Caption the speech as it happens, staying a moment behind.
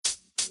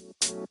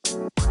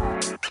Welcome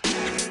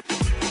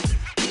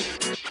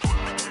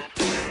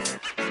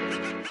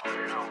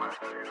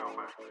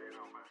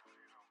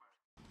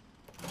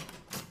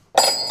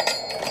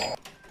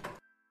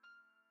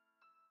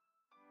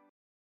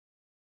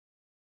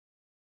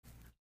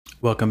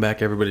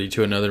back, everybody,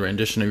 to another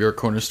rendition of Your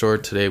Corner Store.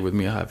 Today with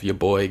me, I have your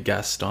boy,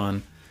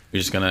 Gaston. We're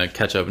just going to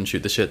catch up and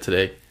shoot the shit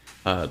today.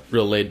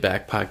 Real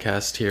laid-back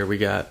podcast here we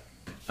got.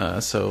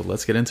 So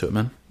let's get into it,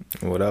 man.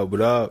 What up, what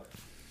up?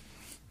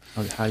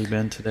 How you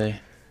been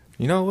today?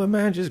 You know what,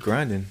 man? Just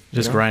grinding.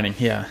 Grinding,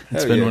 yeah.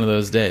 It's Hell been yeah. one of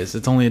those days.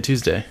 It's only a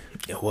Tuesday.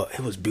 Yeah, well,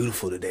 it was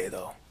beautiful today,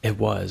 though. It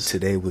was.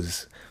 Today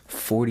was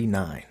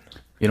 49.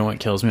 You know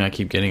what kills me? I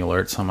keep getting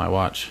alerts on my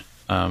watch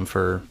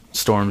for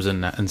storms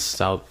in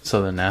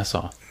southern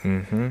Nassau.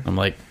 Mm-hmm. I'm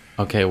like,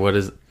 okay,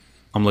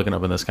 I'm looking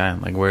up in the sky.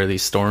 I'm like, where are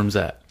these storms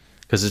at?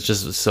 Because it's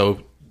just so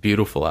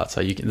beautiful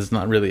outside. It's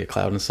not really a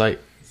cloud in sight.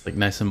 It's like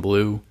nice and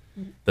blue.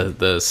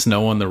 The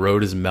snow on the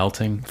road is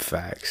melting.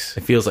 Facts.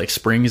 It feels like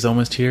spring is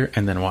almost here.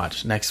 And then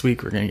watch, next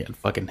week we're gonna get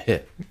fucking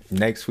hit.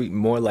 Next week,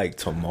 more like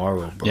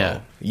tomorrow, bro.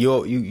 Yeah.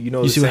 You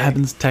know. You see what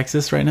happens in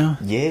Texas right now?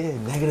 Yeah,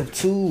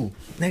 -2.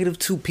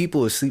 -2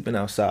 people are sleeping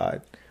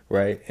outside,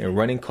 right? And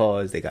running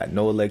cars. They got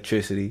no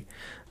electricity.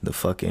 The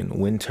fucking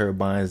wind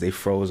turbines, they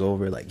froze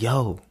over. Like,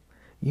 yo,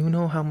 you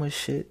know how much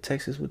shit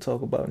Texas would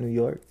talk about New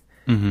York?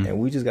 Mm-hmm. And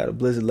we just got a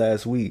blizzard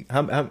last week.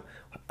 How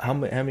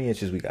many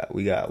inches we got?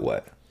 We got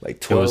what? Like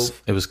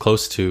 12? It was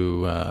close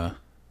to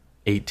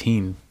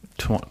 18,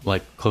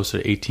 like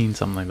closer to 18,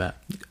 something like that.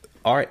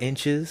 Our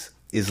inches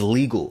is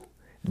legal.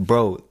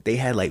 Bro, they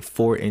had like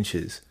 4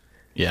 inches.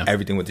 Yeah.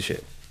 Everything with the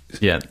shit.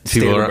 Yeah,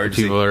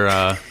 people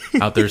are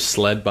out there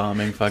sled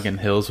bombing fucking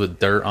hills with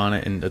dirt on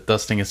it and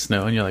dusting of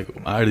snow, and you're like,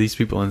 are these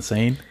people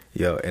insane?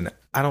 Yo, and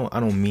I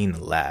don't mean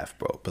to laugh,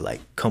 bro, but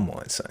like, come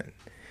on, son.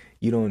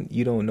 You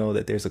don't know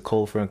that there's a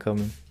cold front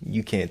coming?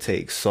 You can't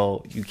take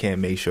salt. You can't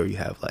make sure you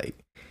have like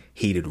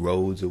heated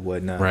roads or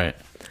whatnot. Right.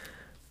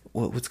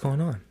 What's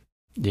going on?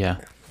 Yeah.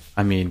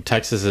 I mean,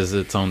 Texas is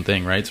its own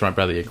thing, right? It's right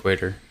by the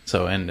equator.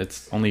 So, and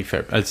it's only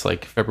it's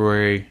like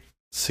February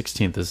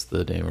 16th is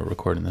the day we're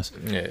recording this.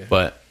 Yeah.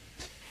 But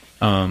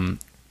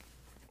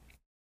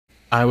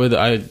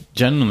I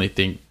genuinely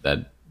think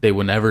that they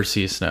would never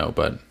see snow,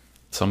 but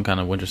some kind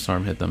of winter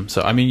storm hit them.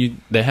 So I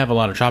mean, they have a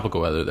lot of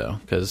tropical weather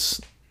though,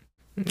 because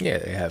yeah,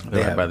 they have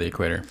by the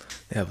equator.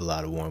 They have a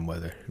lot of warm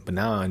weather. But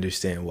now I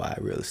understand why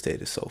real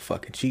estate is so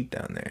fucking cheap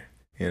down there.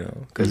 You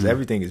know, because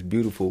everything is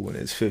beautiful when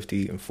it's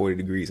 50 and 40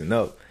 degrees and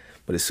up.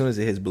 But as soon as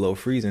it hits below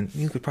freezing,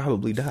 you could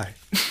probably die.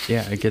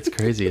 Yeah, it gets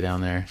crazy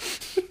down there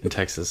in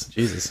Texas.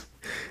 Jesus.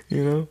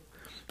 You know.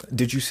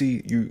 Did you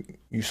see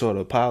you saw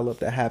the pile up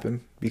that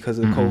happened because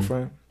of the cold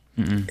front?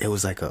 It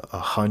was like a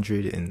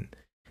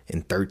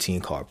 113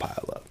 car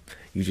pile up.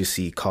 You just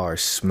see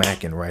cars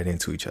smacking right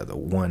into each other,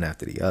 one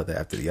after the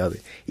other.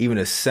 Even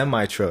a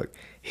semi truck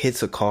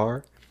hits a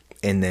car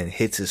and then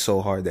hits it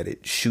so hard that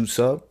it shoots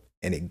up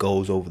and it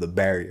goes over the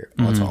barrier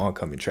onto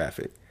oncoming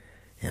traffic.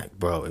 And like,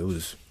 bro,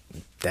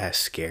 that's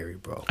scary,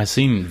 bro. I've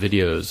seen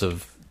videos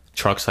of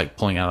trucks like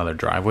pulling out of their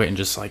driveway and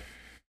just like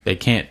they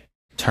can't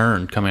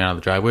turn coming out of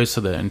the driveway,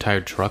 so the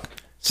entire truck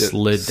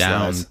slid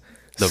down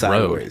the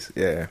sideways.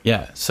 Road.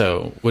 Yeah.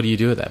 So what do you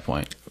do at that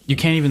point? You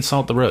can't even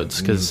salt the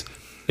roads because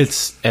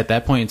it's at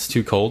that point it's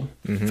too cold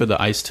for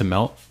the ice to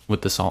melt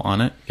with the salt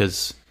on it.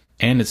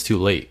 And it's too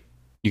late.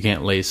 You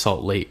can't lay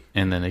salt late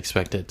and then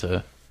expect it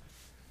to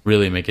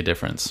really make a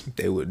difference.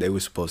 They were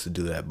supposed to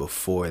do that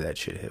before that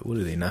shit hit. What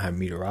do they not have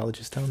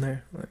meteorologists down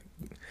there? Like,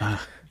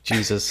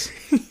 Jesus.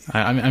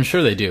 I'm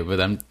sure they do, but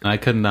I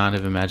could not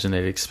have imagined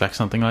they'd expect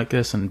something like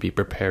this and be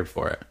prepared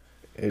for it.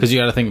 Because you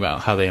got to think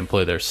about how they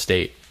employ their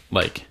state.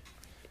 Like,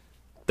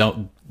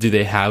 do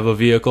they have a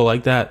vehicle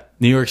like that?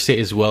 New York State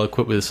is well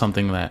equipped with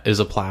something that is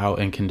a plow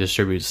and can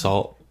distribute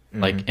salt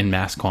like in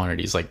mass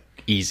quantities, like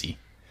easy.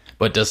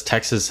 But does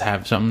Texas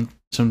have some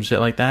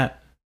shit like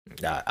that? You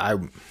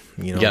gotta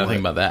think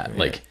about that. Yeah.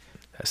 Like,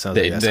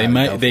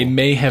 that they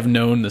may have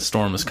known the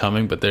storm was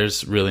coming, but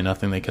there's really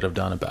nothing they could have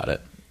done about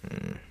it.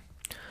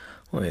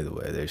 Well, either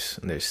way, there's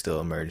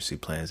still emergency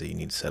plans that you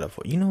need to set up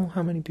for. You know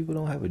how many people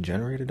don't have a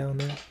generator down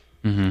there?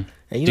 Mm-hmm.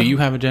 Do you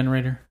have a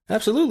generator?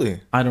 Absolutely.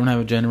 I don't have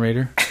a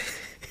generator.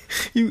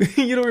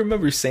 You don't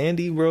remember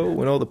Sandy, bro,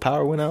 when all the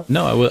power went out?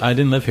 No, I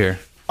didn't live here.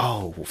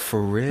 Oh,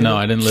 for real? No,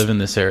 I didn't live in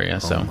this area.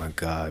 So. Oh my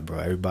god, bro!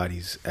 Everybody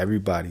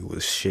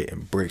was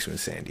shitting bricks when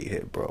Sandy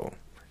hit, bro.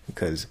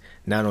 Because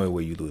not only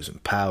were you losing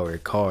power,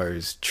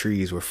 cars,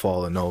 trees were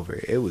falling over.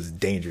 It was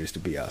dangerous to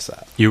be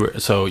outside.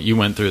 So you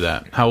went through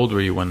that. How old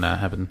were you when that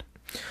happened?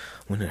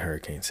 When did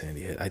Hurricane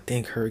Sandy hit? I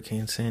think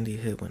Hurricane Sandy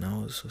hit when I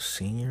was a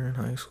senior in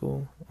high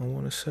school, I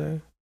want to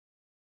say.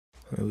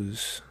 It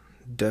was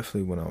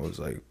definitely when I was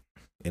like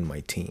in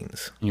my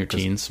teens. In your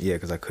teens? Yeah,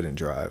 because I couldn't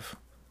drive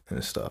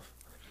and stuff.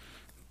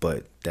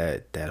 But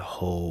that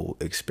whole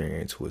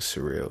experience was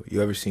surreal.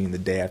 You ever seen The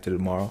Day After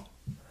Tomorrow?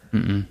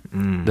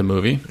 The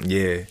movie?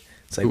 Yeah.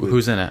 It's like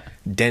who's in it?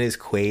 Dennis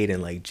Quaid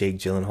and like Jake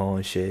Gyllenhaal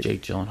and shit.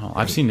 Jake Gyllenhaal.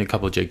 I've seen a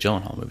couple of Jake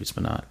Gyllenhaal movies,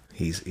 but not.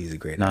 He's a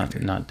great Not actor.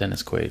 not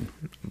Dennis Quaid.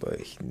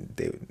 But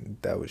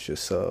that was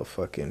just a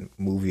fucking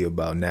movie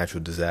about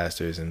natural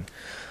disasters and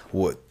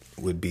what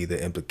would be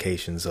the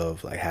implications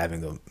of like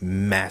having a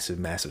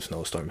massive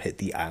snowstorm hit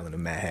the island of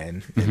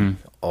Manhattan and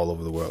all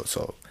over the world.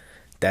 So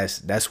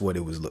that's what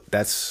it was.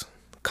 That's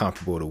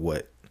comparable to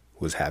what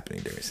was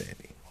happening during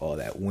Sandy. All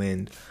that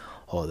wind,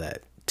 all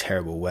that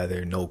terrible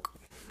weather, no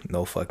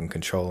fucking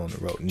control on the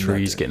road.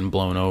 Trees getting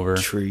blown over.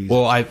 Trees.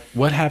 Well,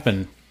 what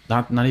happened?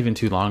 Not even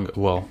too long.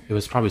 Well, it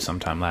was probably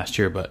sometime last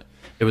year, but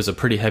it was a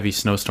pretty heavy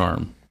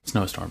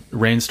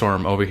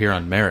rainstorm over here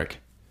on Merrick,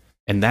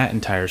 and that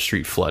entire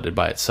street flooded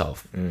by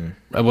itself.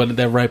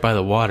 They're right by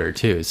the water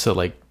too, so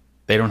like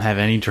they don't have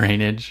any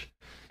drainage.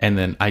 And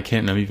then I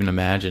can't even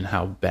imagine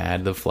how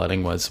bad the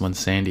flooding was when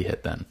Sandy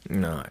hit. Then,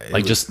 no,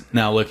 like just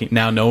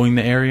knowing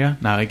the area,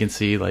 now I can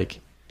see like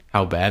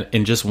how bad.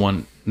 And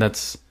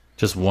that's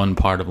just one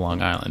part of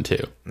Long Island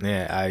too.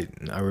 Yeah,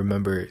 I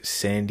remember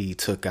Sandy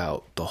took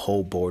out the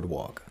whole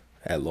boardwalk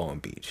at Long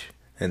Beach,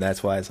 and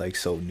that's why it's like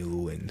so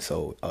new and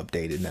so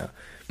updated now.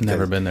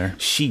 Never been there.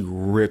 She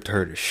ripped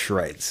her to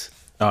shreds.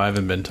 Oh, I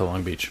haven't been to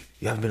Long Beach.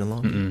 You haven't been to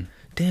Long Beach?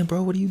 Damn,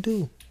 bro, what do you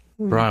do?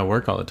 Bro, I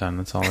work all the time.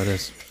 That's all it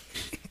is.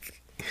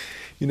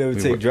 You never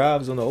take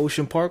drives on the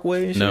Ocean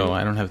Parkway and shit? No,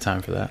 I don't have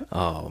time for that.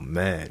 Oh,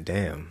 man,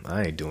 damn.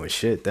 I ain't doing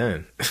shit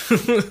then.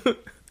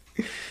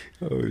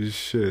 Oh,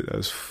 shit,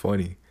 that's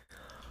funny.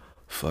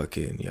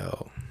 Fucking,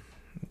 yo.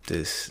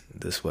 This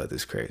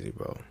weather's crazy,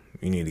 bro.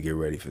 You need to get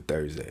ready for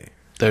Thursday.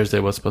 Thursday,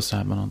 what's supposed to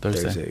happen on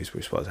Thursday? Thursdays,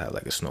 we're supposed to have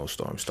like a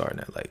snowstorm starting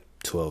at like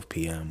 12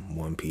 p.m.,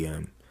 1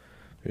 p.m.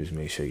 Just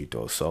make sure you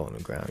throw salt on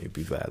the ground. You'll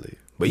be valid.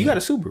 But you got a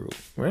Subaru,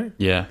 right?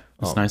 Yeah,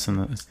 it's nice in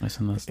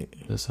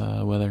this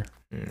weather.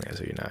 Yeah,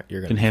 so you're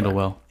gonna can handle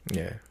well.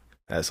 Yeah,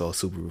 that's all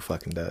Subaru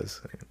fucking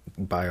does.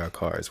 Buy our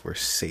cars. We're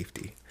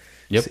safety.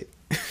 Yep.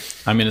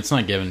 I mean, it's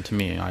not given to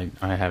me. I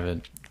have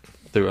it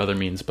through other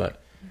means,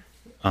 but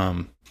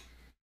well,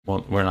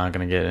 we're not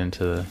gonna get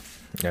into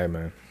the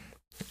man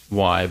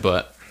why.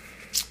 But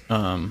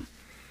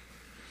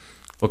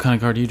what kind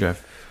of car do you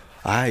drive?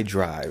 I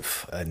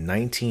drive a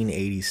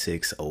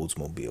 1986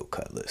 Oldsmobile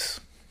Cutlass.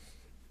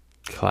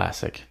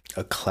 Classic.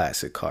 A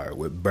classic car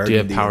with burgundy.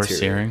 Do you have power interior.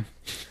 steering?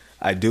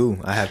 I do.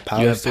 I have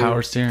power. You have steering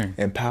power steering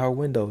and power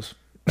windows.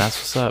 That's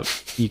what's up.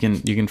 You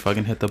can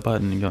fucking hit the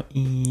button and go.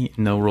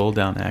 No roll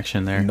down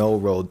action there.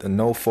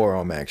 No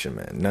forearm action,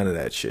 man. None of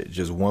that shit.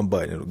 Just one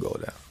button, it'll go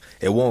down.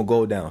 It won't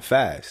go down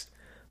fast,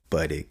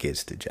 but it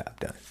gets the job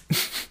done.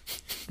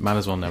 Might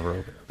as well never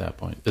open at that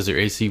point. Does your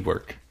AC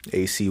work?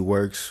 AC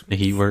works. The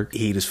heat work?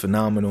 Heat is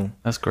phenomenal.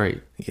 That's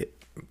great. Yeah.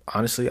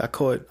 Honestly,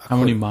 How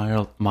many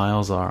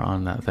miles are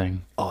on that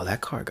thing? Oh,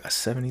 that car got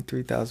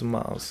 73,000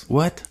 miles.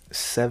 What?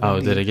 70. Oh,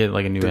 did it get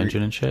like a new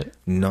engine and shit?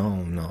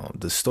 No.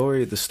 The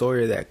story of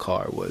that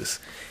car was,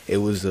 it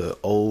was an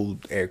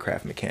old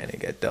aircraft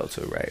mechanic at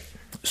Delta, right?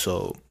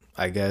 So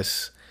I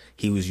guess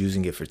he was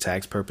using it for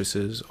tax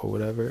purposes or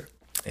whatever.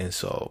 And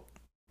so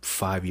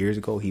 5 years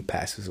ago, he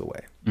passes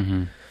away.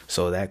 Mm-hmm.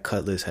 So that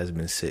Cutlass has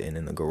been sitting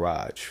in the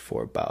garage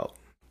for about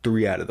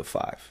 3 out of the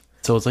 5.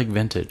 So it's like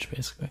vintage,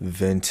 basically.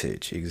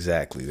 Vintage,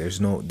 exactly. There's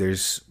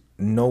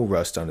no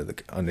rust under the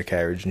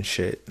undercarriage and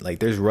shit. Like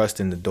there's rust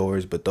in the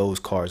doors, but those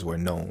cars were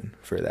known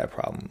for that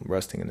problem,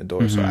 rusting in the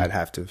doors. Mm-hmm. So I'd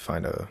have to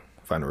find a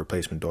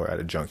replacement door at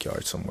a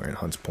junkyard somewhere in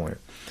Hunts Point.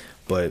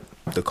 But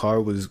the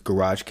car was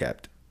garage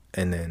kept,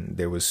 and then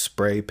there was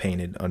spray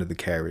painted under the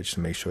carriage to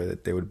make sure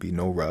that there would be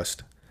no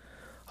rust.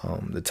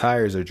 The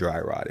tires are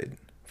dry rotted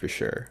for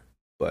sure,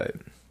 but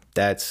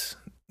that's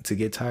to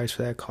get tires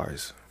for that car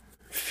is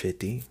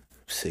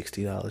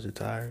 $50-$60 a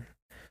tire.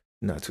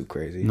 Not too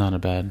crazy. Not a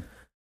bad.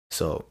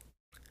 So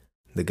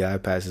the guy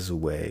passes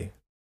away,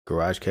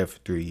 garage kept for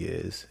 3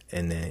 years,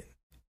 and then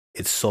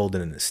it's sold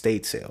in an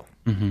estate sale.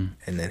 Mm-hmm.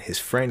 And then his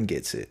friend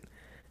gets it,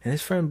 and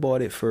his friend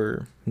bought it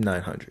for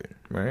 $900,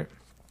 right?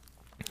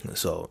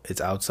 So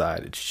it's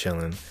outside, it's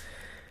chilling,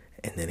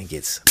 and then it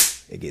gets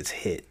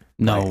hit.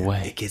 No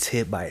way. It gets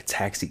hit by a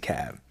taxi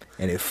cab,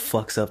 and it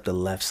fucks up the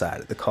left side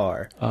of the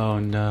car. Oh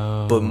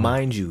no. But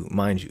mind you,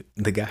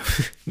 the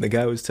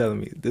guy was telling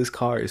me this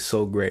car is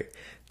so great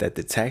that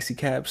the taxi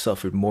cab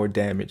suffered more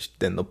damage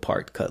than the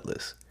parked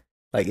Cutlass.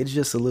 Like it's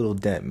just a little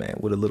dent, man,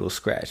 with a little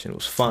scratch, and it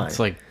was fine. It's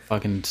like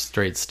fucking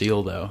straight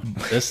steel though.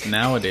 This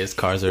nowadays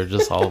cars are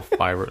just all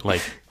fiber,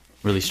 like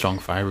really strong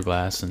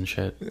fiberglass and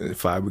shit.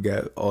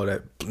 Fiberglass, all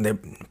that. They're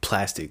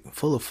plastic,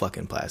 full of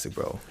fucking plastic,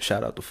 bro.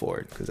 Shout out to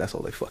Ford, because that's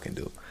all they fucking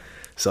do.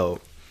 So,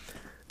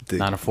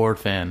 not a Ford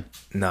fan.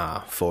 Nah,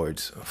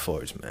 Fords,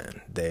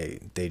 man.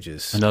 They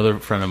just. Another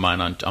friend of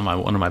mine on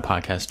one of my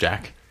podcasts,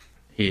 Jack.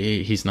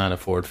 He's not a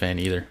Ford fan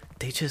either.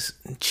 They just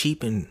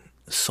cheapen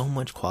so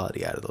much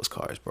quality out of those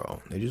cars,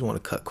 bro. They just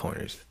want to cut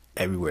corners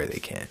everywhere they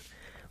can,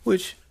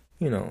 which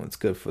it's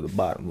good for the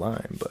bottom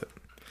line. But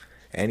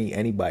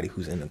anybody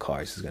who's in the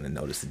cars is gonna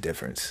notice the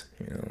difference.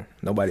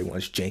 Nobody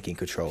wants janky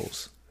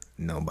controls.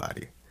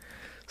 Nobody.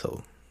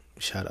 So,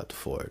 shout out to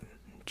Ford.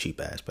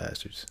 Cheap ass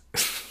bastards.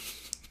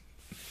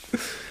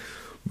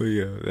 But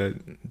yeah,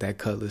 that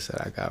Cutlass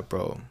that I got,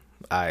 bro,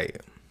 I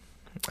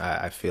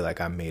I feel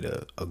like I made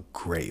a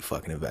great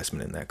fucking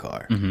investment in that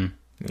car. Mm-hmm.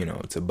 You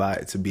know,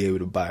 to be able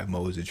to buy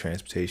modes of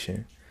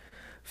transportation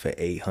for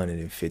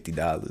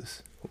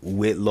 $850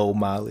 with low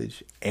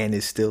mileage, and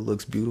it still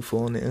looks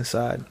beautiful on the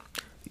inside.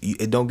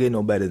 It don't get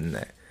no better than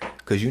that,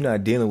 because you're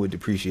not dealing with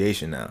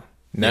depreciation now.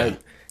 Yeah.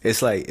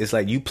 It's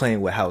like you playing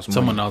with house money.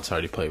 Someone else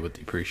already played with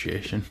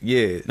depreciation.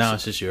 Yeah. Now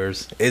it's just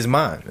yours. It's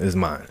mine.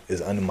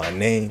 It's under my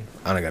name.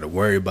 I don't got to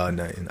worry about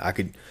nothing. I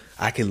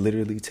could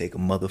literally take a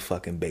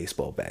motherfucking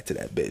baseball bat to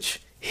that bitch,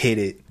 hit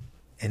it,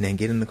 and then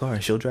get in the car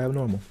and she'll drive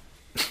normal.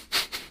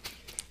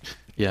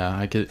 Yeah,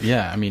 I could.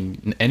 Yeah, I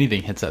mean,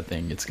 anything hits that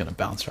thing, it's gonna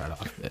bounce right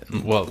off it.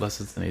 Well,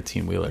 unless it's an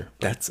 18-wheeler.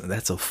 That's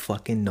a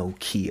fucking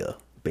Nokia,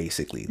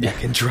 basically, that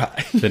can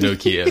drive. The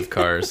Nokia of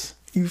cars.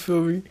 You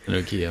feel me? The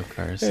Nokia of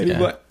cars.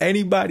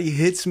 Anybody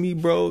hits me,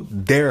 bro,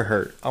 they're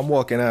hurt. I'm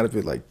walking out of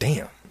it like,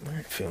 damn, I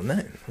didn't feel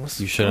nothing.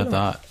 You should have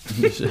thought.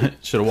 You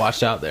should have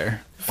watched out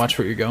there. Watch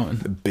where you're going.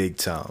 Big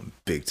time.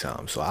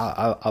 So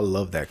I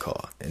love that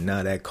car, and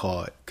now that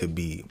car could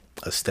be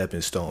a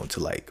stepping stone to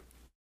like,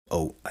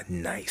 a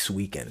nice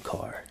weekend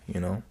car, you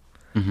know?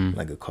 Mm-hmm.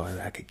 Like a car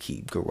that I could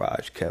keep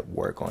garage kept,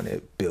 work on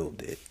it,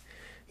 build it,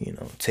 you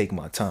know, take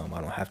my time. I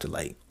don't have to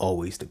like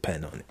always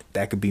depend on it.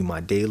 That could be my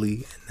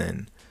daily, and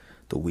then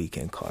the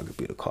weekend car could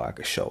be the car I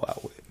could show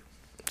out with.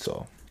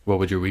 So what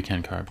would your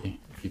weekend car be?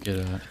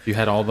 If you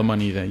had all the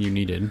money that you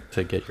needed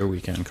to get your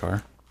weekend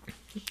car,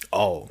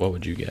 what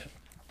would you get?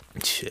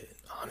 Shit,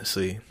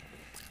 honestly,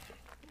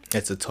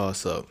 it's a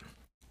toss up.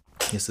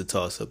 It's a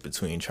toss up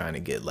between trying to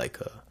get like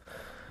a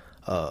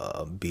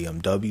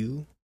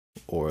BMW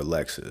or a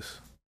Lexus,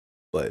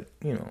 but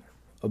you know,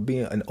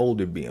 an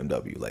older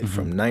BMW, like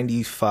from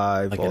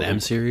 95, like an M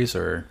series,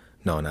 or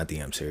no, not the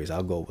M series.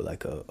 I'll go with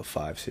like a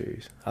 5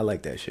 series. I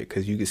like that shit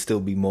because you can still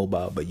be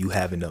mobile, but you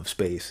have enough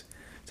space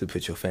to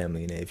put your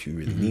family in there if you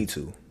really need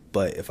to.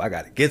 But if I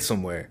gotta get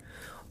somewhere,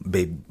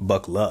 babe,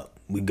 buckle up,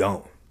 we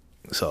gone.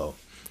 So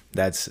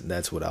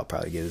that's what I'll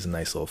probably get, is a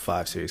nice little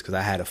 5 series, because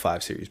I had a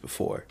 5 series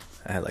before.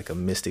 I had like a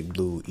Mystic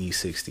Blue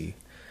E60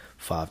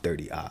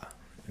 530i,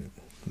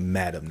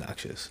 mad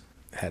obnoxious.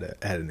 Had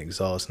an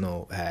exhaust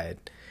note, had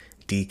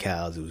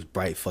decals. It was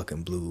bright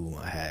fucking blue.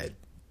 I had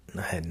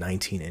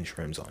 19-inch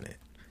rims on it,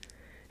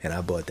 and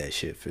I bought that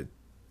shit for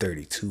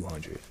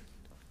 $3,200.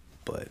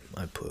 But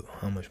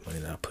how much money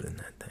did I put in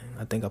that thing?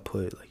 I think I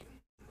put like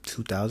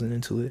 $2,000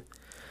 into it.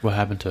 What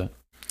happened to it,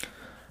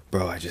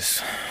 bro? I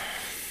just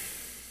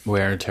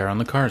wear and tear on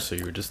the car, so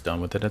you were just done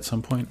with it at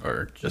some point,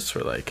 or just for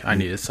like, I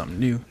needed something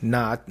new?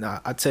 Nah.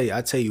 I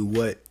tell you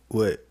what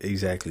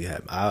exactly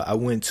happened. I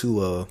went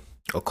to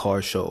a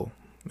car show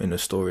in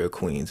Astoria,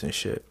 Queens, and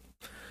shit.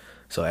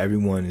 So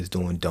everyone is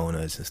doing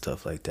donuts and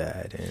stuff like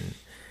that, and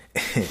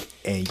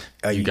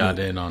you got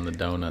in on the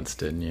donuts,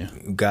 didn't you?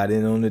 Got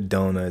in on the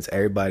donuts.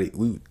 Everybody,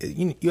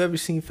 you ever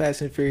seen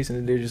Fast and Furious,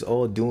 and they're just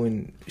all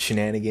doing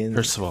shenanigans?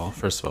 First of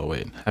all,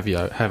 wait.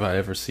 Have I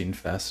ever seen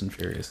Fast and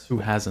Furious? Who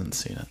hasn't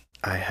seen it?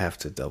 I have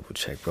to double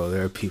check, bro.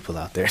 There are people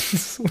out there.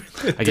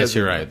 I guess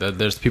you're right.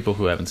 There's people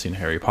who haven't seen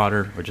Harry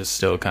Potter, which is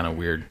still kind of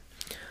weird.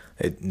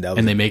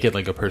 And they make it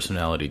like a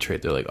personality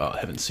trait. They're like, oh, I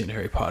haven't seen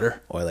Harry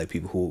Potter. Or like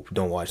people who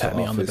don't watch Pat The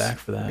me Office on the back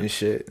for that and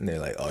shit. And they're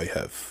like, I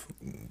have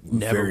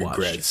very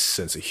great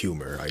sense of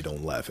humor. I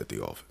don't laugh at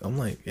The Office. I'm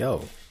like,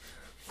 yo,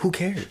 who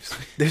cares?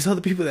 There's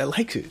other people that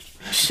like it.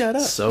 Shut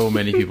up. So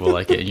many people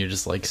like it, and you're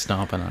just like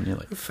stomping on you.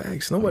 Like,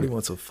 facts. Nobody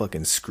wants a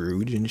fucking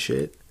Scrooge and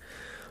shit.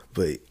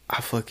 But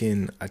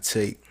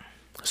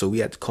so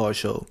we at the car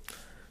show,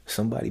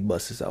 somebody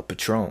busts out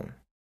Patron,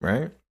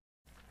 right?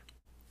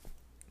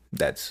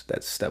 That's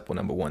step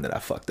number 1 that I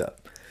fucked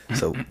up.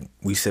 So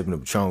we sipping the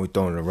Patron, we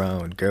throwing it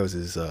around. Girls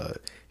is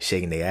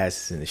shaking their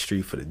asses in the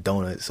street for the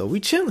donut. So we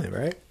chilling,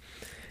 right?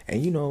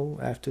 And you know,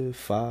 after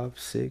 5,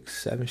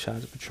 6, 7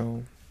 shots of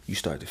Patron, you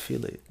start to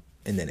feel it,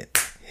 and then it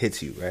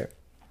hits you, right?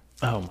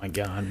 Oh my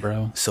god,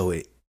 bro! So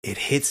it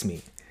hits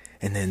me,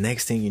 and then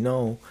next thing you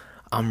know,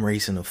 I'm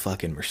racing a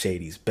fucking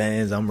Mercedes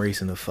Benz. I'm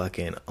racing a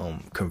fucking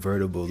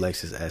convertible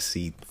Lexus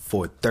SC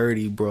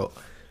 430, bro.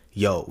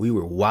 Yo, we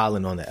were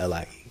wilding on the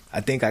LIE. I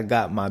think I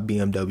got my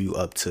BMW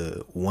up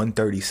to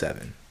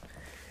 137,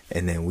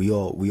 and then we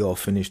all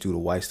finished through the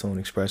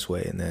Whitestone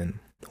Expressway, and then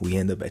we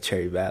end up at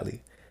Cherry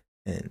Valley,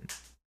 and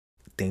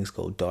things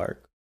go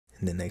dark,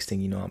 and the next thing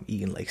you know, I'm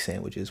eating like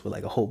sandwiches with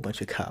like a whole bunch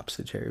of cops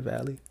at Cherry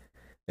Valley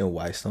and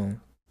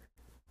Whitestone,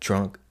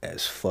 drunk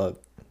as fuck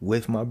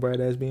with my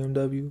bright ass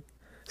BMW.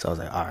 So I was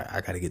like, all right,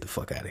 I gotta get the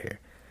fuck out of here.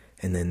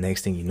 And then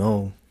next thing you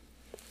know,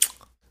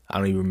 I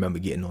don't even remember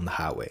getting on the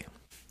highway.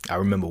 I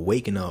remember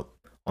waking up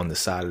on the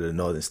side of the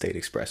Northern State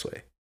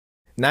Expressway.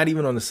 Not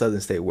even on the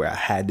Southern State where I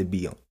had to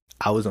be on.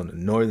 I was on the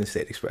Northern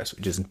State Expressway,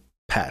 just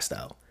passed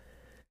out.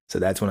 So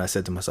that's when I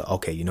said to myself,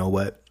 okay, you know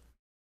what?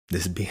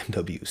 This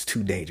BMW is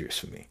too dangerous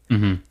for me.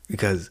 Mm-hmm.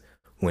 Because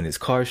when it's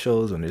car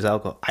shows, when there's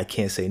alcohol, I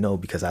can't say no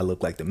because I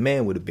look like the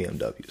man with a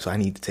BMW. So I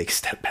need to take a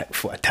step back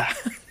before I die.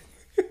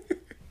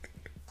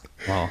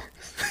 Wow.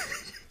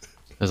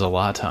 There's a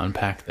lot to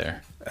unpack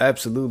there.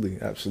 Absolutely.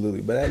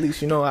 But at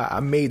least, you know,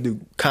 I made the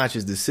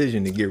conscious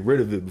decision to get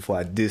rid of it before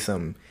I did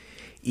something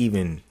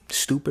even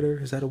stupider.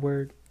 Is that a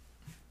word?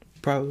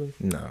 Probably.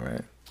 No,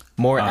 right?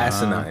 More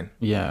asinine.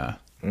 Yeah.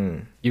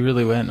 You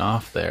really went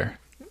off there.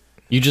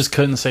 You just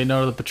couldn't say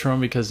no to the Patron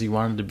because you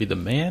wanted to be the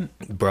man?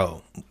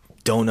 Bro,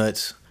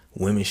 donuts,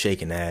 women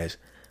shaking ass.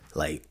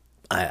 Like,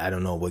 I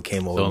don't know what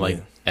came over me. So,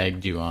 like,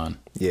 egged you on.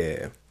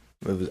 Yeah.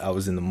 I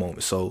was in the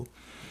moment. So,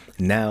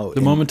 now... The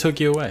moment took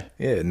you away.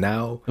 Yeah,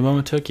 now... The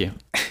moment took you.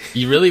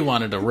 You really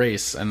wanted to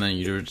race, and then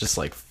you were just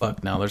like,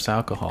 fuck, now there's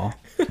alcohol.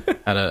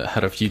 Had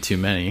a few too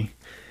many.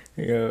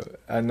 Yeah,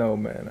 I know,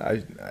 man.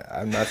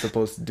 I'm not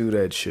supposed to do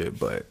that shit,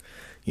 but...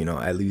 You know,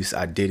 at least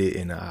I did it,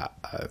 and I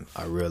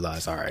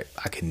realized, all right,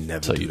 I can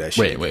never do that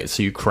shit. Wait.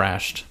 So you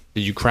crashed?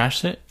 Did you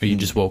crash it, or you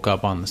just woke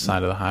up on the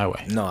side of the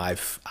highway? No,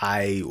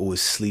 I was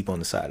asleep on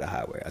the side of the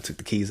highway. I took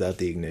the keys out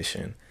the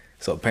ignition.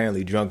 So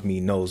apparently, drunk me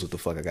knows what the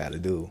fuck I got to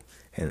do.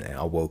 And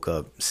I woke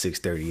up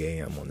 6:30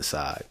 a.m. on the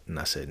side, and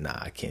I said, nah,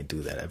 I can't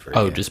do that ever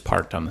again. Just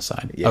parked on the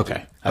side. Yeah,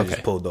 okay. I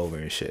just pulled over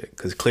and shit,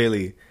 because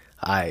clearly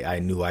I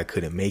knew I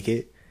couldn't make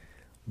it,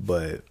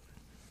 but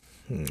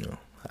you know.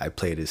 I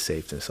played it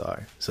safe than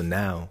sorry. So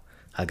now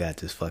I got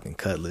this fucking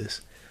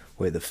Cutlass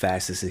where the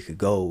fastest it could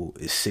go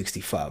is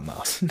 65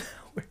 miles an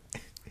hour.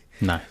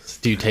 Nice.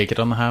 Do you take it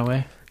on the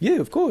highway? Yeah,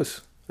 of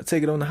course. I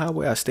take it on the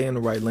highway. I stay in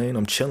the right lane.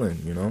 I'm chilling,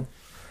 you know?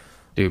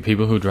 Dude,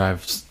 people who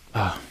drive...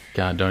 Oh,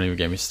 God, don't even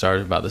get me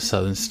started about the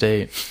Southern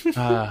State.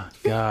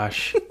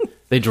 Gosh.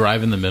 They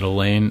drive in the middle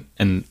lane.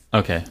 And,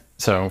 okay,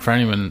 so for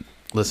anyone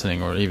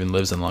listening or even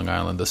lives in Long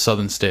Island, the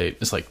Southern State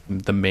is like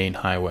the main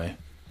highway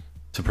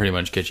to pretty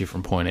much get you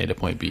from point A to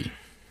point B.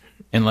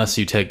 Unless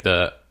you take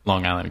the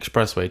Long Island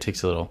Expressway, it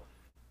takes you a little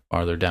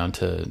farther down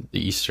to the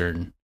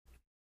eastern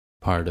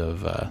part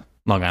of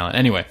Long Island.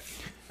 Anyway,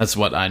 that's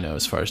what I know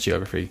as far as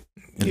geography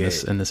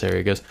in this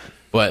area goes.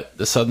 But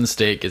the Southern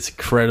State gets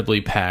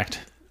incredibly packed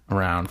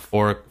around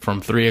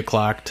from 3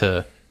 o'clock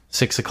to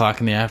 6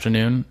 o'clock in the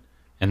afternoon,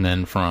 and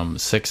then from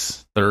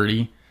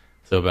 6:30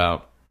 to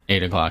about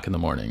 8 o'clock in the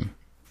morning.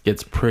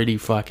 Gets pretty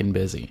fucking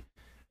busy.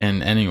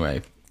 And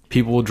anyway,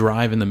 people will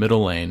drive in the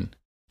middle lane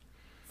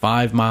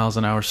 5 miles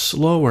an hour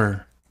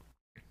slower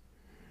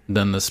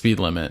than the speed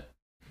limit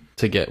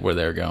to get where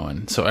they're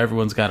going. So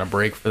everyone's got to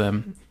brake for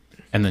them,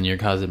 and then you're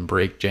causing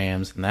brake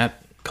jams, and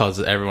that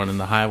causes everyone in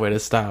the highway to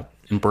stop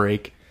and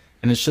brake,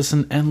 and it's just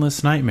an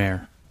endless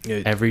nightmare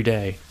every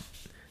day.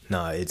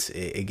 No,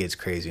 it gets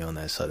crazy on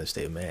that Southern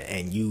State, man.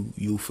 And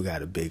you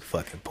forgot a big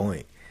fucking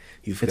point.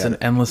 It's an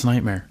endless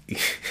nightmare.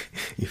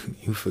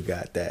 You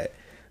forgot that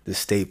the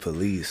state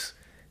police,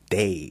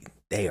 they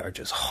are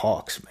just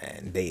hawks,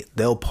 man.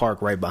 They'll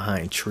park right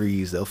behind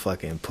trees. They'll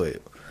fucking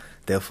put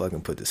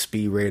the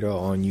speed radar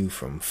on you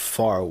from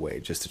far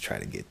away just to try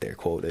to get their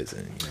quotas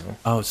in, you know.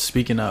 Oh,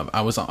 speaking of,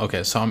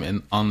 so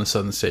I'm on the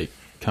Southern State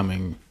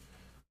coming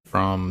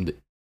westbound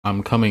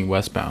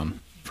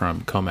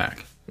from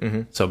Comac.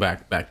 Mm-hmm. So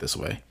back this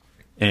way.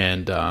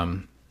 And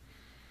a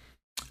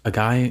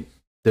guy,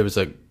 there was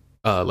I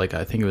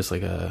think it was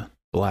like a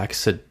black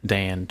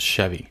sedan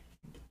Chevy,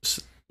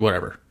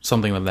 whatever,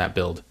 something of that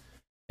build.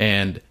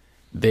 And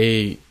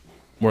they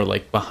were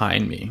like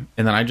behind me,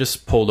 and then I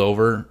just pulled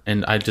over,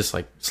 and I just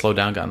like slowed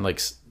down, got like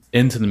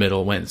into the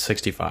middle, went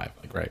 65,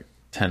 like right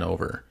 10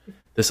 over.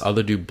 This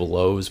other dude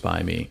blows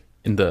by me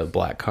in the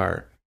black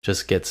car,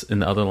 just gets in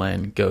the other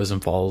lane, goes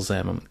and follows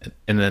them,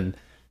 and then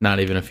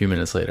not even a few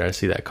minutes later, I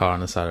see that car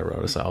on the side of the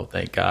road. I said, "Oh,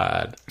 thank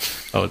God!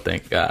 Oh,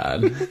 thank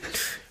God!"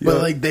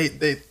 But like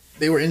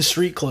they were in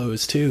street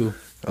clothes too.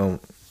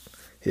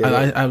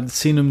 Yeah. I've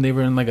seen them. They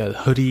were in like a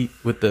hoodie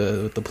with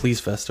the police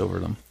vest over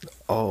them.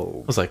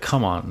 Oh, I was like,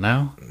 come on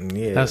now.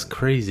 Yeah, that's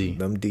crazy.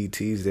 Them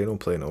DTs, they don't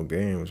play no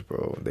games,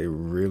 bro. They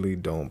really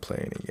don't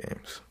play any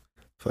games.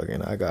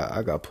 Fucking, I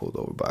got pulled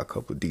over by a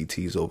couple of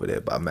DTs over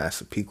there by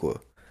Massapequa.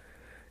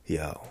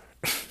 Yo,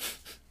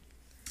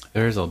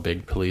 there's a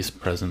big police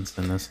presence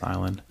in this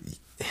island.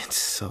 It's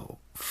so.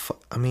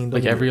 I mean,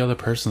 like every other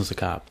person's a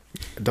cop.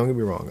 Don't get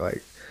me wrong,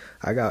 like.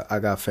 I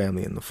got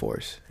family in the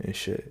force and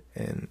shit,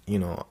 and you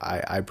know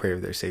I pray for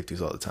their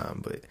safeties all the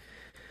time, but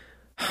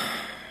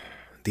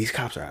these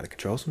cops are out of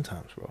control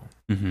sometimes, bro.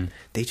 Mm-hmm.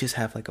 They just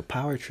have like a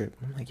power trip.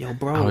 I'm like, yo,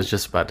 bro. I was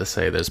just about to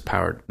say there's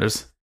power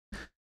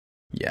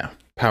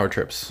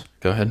trips.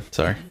 Go ahead.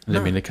 Sorry, I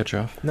didn't mean to cut you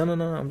off. No.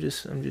 I'm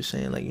just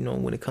saying, like, you know,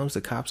 when it comes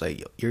to cops,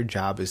 like your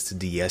job is to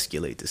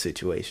de-escalate the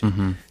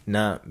situation,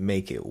 not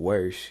make it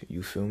worse.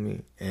 You feel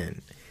me?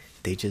 And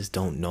they just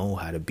don't know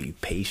how to be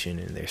patient,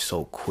 and they're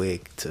so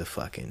quick to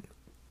fucking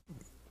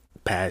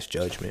pass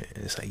judgment.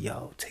 And it's like,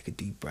 yo, take a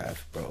deep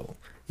breath, bro.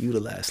 You the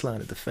last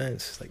line of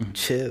defense. Like,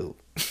 chill.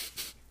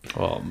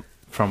 Well,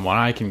 from what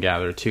I can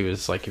gather, too,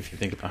 is like if you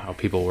think about how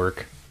people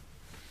work,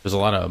 there's a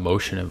lot of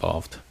emotion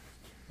involved.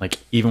 Like,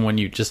 even when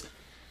you just,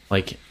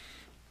 like,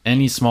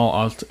 any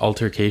small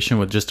altercation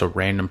with just a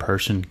random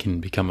person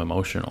can become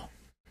emotional.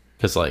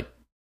 Because, like,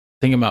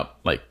 think about,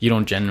 like, you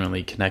don't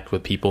genuinely connect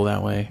with people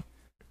that way.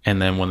 And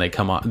then when they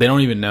come on, they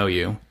don't even know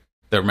you.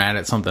 They're mad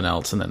at something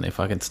else, and then they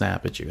fucking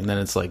snap at you. And then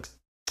it's like,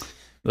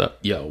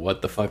 yo,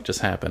 what the fuck just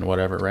happened?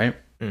 Whatever, right?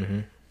 Mm-hmm.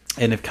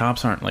 And if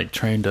cops aren't like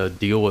trained to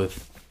deal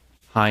with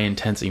high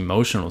intense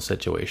emotional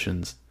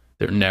situations,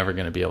 they're never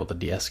going to be able to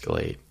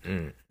de-escalate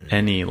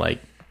any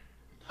like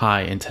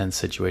high intense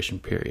situation,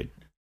 period.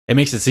 It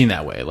makes it seem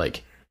that way,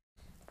 like,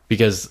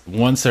 because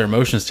once their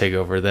emotions take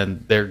over,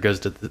 then there goes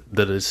to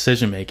the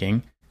decision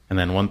making, and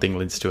then one thing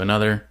leads to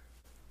another.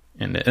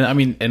 And I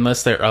mean,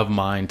 unless they're of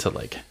mind to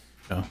like,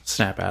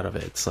 snap out of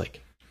it, it's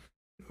like,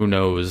 who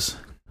knows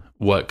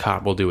what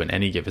cop will do in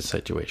any given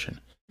situation,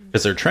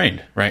 because they're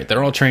trained, right?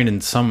 They're all trained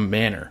in some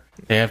manner.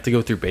 They have to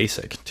go through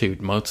basic too,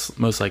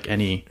 most like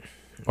any,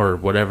 or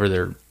whatever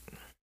their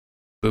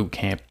boot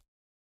camp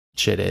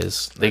shit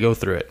is. They go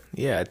through it.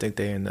 Yeah, I think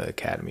they're in the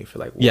academy for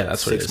like,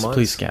 that's 6 what it is. months?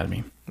 Police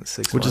academy,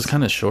 6 which months. is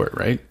kind of short,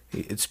 right?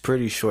 It's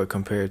pretty short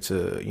compared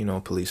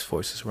to police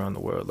forces around the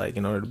world. Like,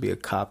 in order to be a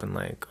cop in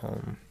like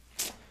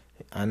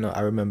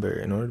I remember,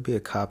 in order to be a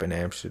cop in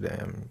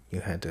Amsterdam,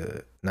 you had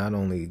to not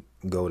only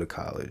go to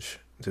college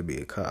to be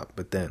a cop,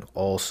 but then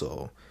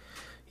also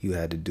you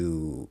had to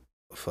do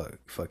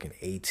fucking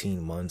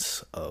 18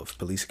 months of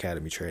police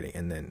academy training,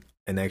 and then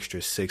an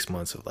extra 6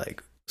 months of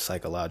like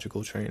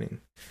psychological training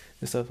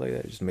and stuff like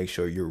that. Just make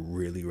sure you're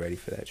really ready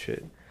for that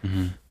shit.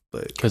 Mm-hmm.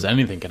 But because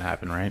anything can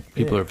happen, right?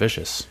 People are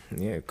vicious.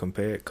 Yeah,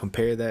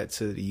 compare that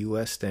to the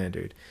U.S.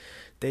 standard.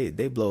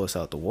 They blow us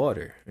out the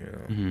water,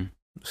 Mm-hmm.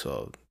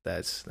 So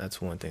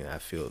that's one thing I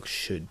feel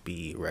should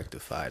be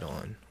rectified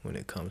on when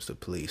it comes to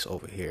police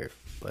over here,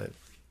 but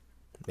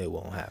it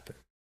won't happen.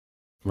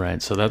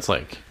 Right. So that's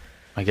like,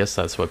 I guess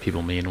that's what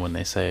people mean when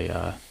they say,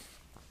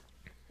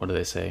 what do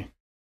they say?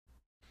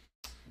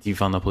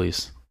 Defund the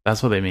police.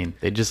 That's what they mean.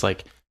 They just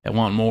like, they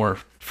want more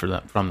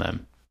from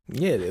them.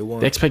 Yeah, they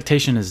want. The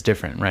expectation is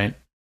different, right?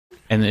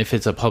 And if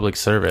it's a public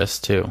service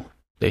too,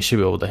 they should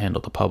be able to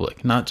handle the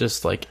public, not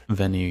just like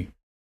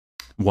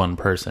one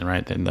person,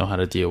 right? They know how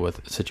to deal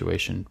with a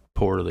situation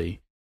poorly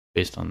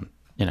based on,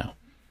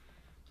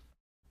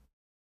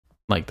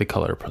 like the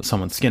color of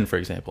someone's skin, for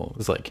example,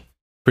 is like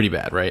pretty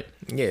bad, right?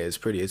 Yeah, it's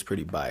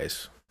pretty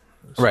biased.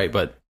 Right,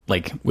 but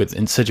like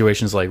in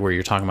situations like where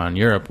you're talking about in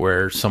Europe,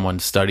 where someone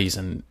studies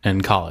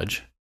in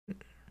college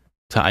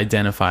to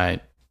identify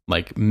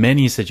like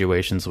many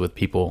situations with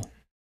people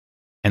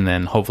and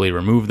then hopefully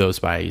remove those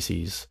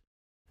biases,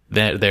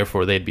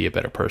 therefore they'd be a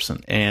better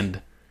person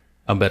and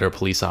a better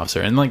police officer.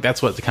 And like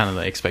that's what kind of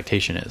the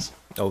expectation is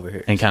over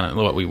here, and kind of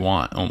what we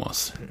want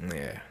almost.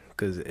 Yeah,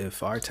 because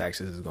if our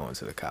taxes is going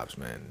to the cops,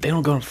 man, they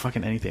don't go to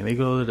fucking anything. They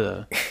go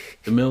to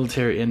the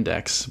military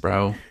index,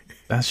 bro.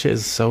 That shit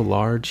is so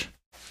large.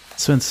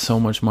 Spend so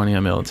much money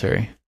on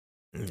military.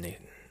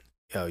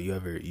 Yo,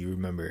 you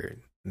remember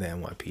the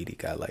NYPD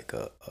got like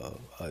a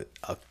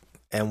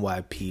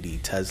NYPD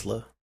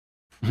Tesla?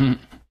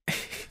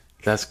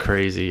 That's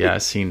crazy. Yeah, I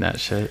seen that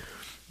shit.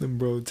 Then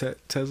bro,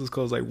 Tesla's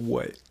cost like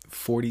what,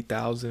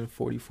 40,000,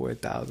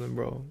 44,000,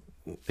 bro.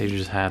 They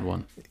just had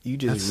one. You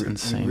just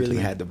you really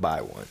had to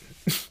buy one.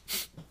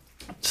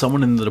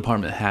 Someone in the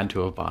department had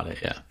to have bought it.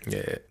 Yeah.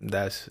 Yeah,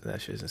 that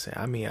shit's insane.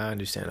 I mean, I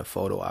understand a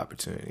photo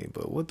opportunity,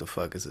 but what the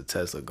fuck is a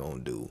Tesla gonna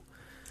do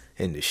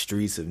in the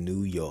streets of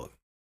New York?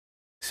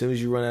 As soon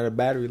as you run out of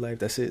battery life,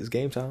 that's it. It's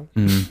game time.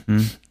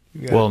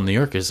 Mm-hmm. Well, New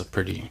York is a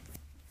pretty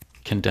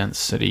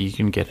condensed city. You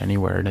can get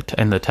anywhere,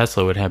 and the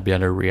Tesla would have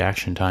better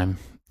reaction time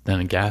than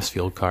a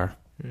gas-fueled car.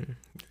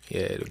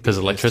 Yeah, because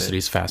electricity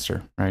is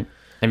faster, right?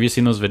 Have you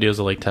seen those videos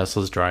of like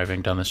Teslas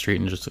driving down the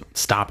street and just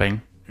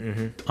stopping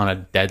on a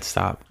dead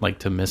stop, like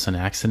to miss an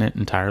accident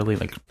entirely,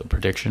 like the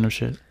prediction of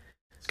shit?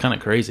 It's kind of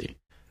crazy.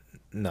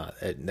 No,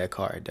 that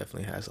car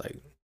definitely has like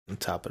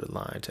top of the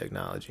line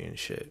technology and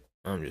shit.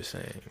 I'm just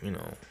saying,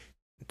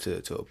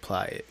 to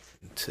apply it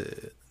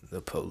to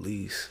the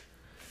police,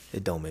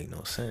 it don't make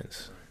no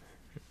sense.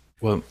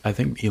 Well, I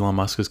think Elon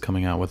Musk is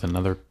coming out with the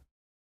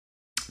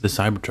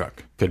Cybertruck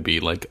could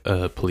be like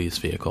a police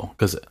vehicle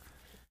because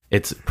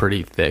it's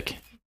pretty thick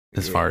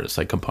as far as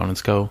like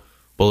components go,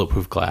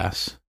 bulletproof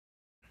glass,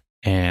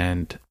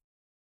 and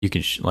you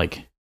can it's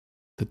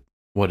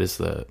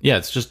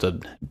just a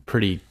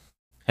pretty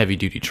heavy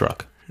duty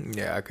truck.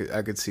 Yeah,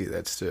 I could see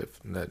that stuff,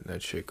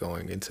 that shit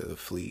going into the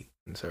fleet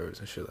and service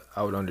and shit.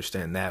 I would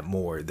understand that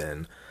more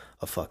than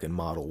a fucking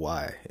Model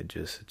Y. It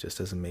just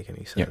doesn't make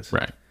any sense. Yeah,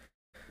 right.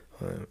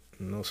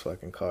 Those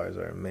fucking cars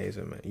are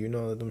amazing, man. You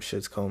know that them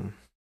shits come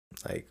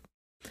like,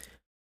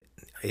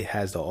 it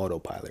has the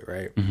autopilot,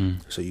 right?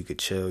 Mm-hmm. So you could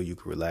chill, you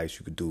could relax,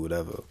 you could do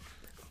whatever.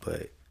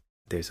 But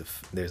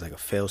there's like a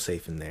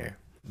fail-safe in there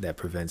that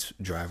prevents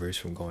drivers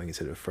from going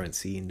into the front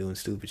seat and doing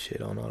stupid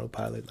shit on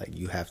autopilot. Like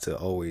you have to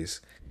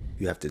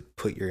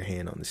put your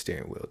hand on the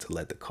steering wheel to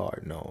let the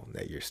car know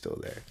that you're still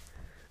there.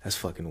 That's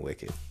fucking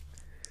wicked.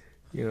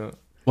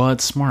 Well,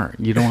 it's smart.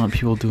 You don't want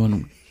people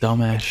doing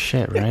dumbass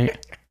shit, right?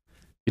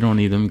 You don't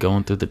need them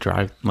going through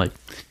like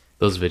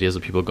those videos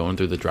of people going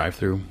through the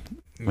drive-through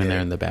when they're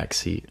in the back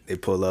seat. They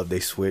pull up, they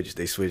switch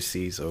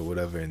seats or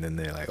whatever, and then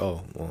they're like,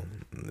 oh, well,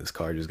 this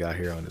car just got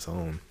here on its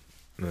own.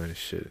 No,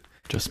 shit.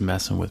 Just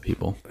messing with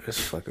people. It's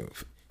fucking...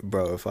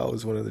 Bro, if I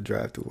was one of the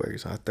drive-thru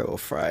workers, I'd throw a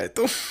fry at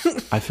them.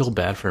 I feel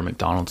bad for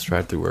McDonald's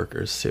drive-thru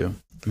workers, too.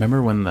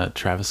 Remember when the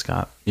Travis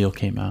Scott meal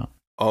came out?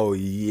 Oh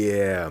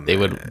yeah, man. They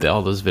would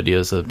all those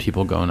videos of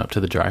people going up to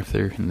the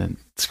drive-thru and then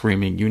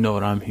screaming, "You know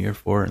what I'm here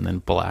for," and then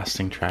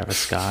blasting Travis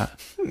Scott.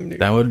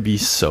 That would be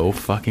so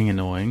fucking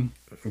annoying,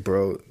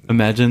 bro.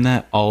 Imagine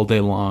that all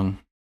day long,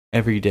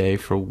 every day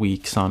for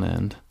weeks on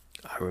end.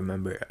 I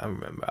remember. I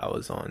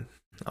was on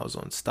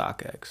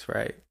StockX,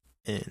 right,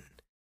 and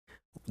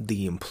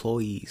the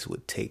employees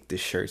would take the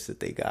shirts that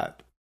they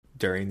got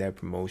during that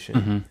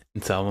promotion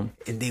and sell them,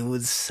 and they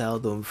would sell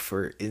them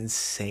for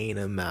insane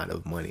amount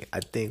of money.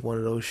 I think one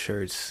of those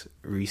shirts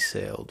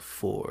resold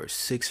for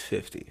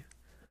 $650.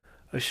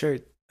 A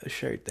shirt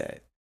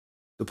that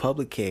the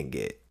public can't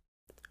get,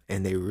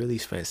 and they really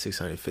spent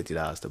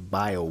 $650 to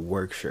buy a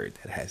work shirt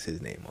that has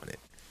his name on it.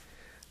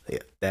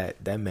 Yeah,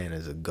 that man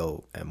is a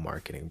GOAT at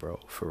marketing,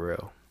 bro, for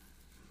real.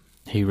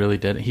 He really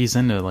did. He's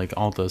into like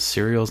all those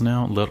cereals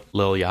now.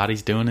 Lil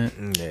Yachty's doing it.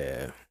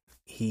 Yeah,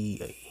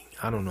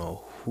 I don't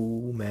know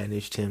who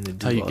managed him to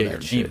do all you all get that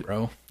your shit, name,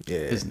 bro.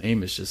 Yeah, his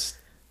name is just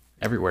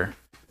everywhere.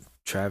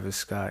 Travis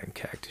Scott and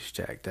Cactus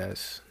Jack.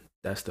 That's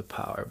the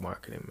power of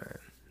marketing, man.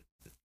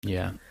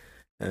 Yeah,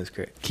 that's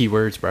great.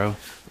 Keywords, bro.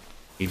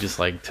 He just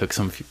like took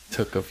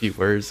a few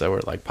words that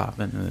were like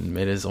popping and then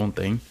made his own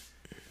thing.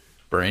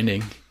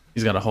 Branding.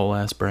 He's got a whole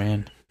ass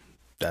brand.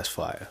 That's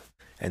fire.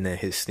 And then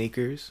his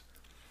sneakers,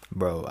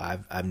 bro.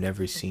 I've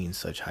never seen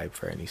such hype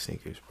for any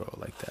sneakers, bro,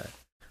 like that.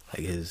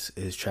 Like his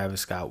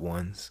Travis Scott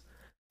ones,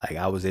 like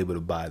I was able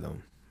to buy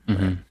them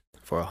right,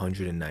 for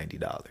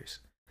 $190.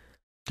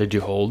 Did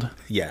you hold?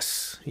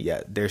 Yes,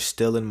 yeah. They're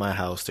still in my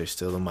house. They're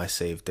still in my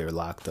safe. They're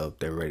locked up.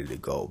 They're ready to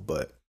go.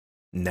 But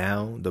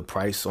now the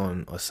price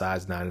on a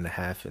size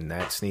 9.5 in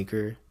that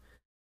sneaker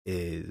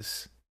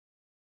is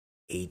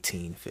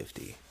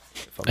 $18.50.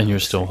 And you're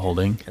still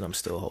holding? And I'm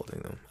still holding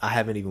them. I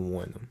haven't even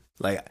worn them.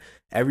 Like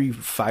every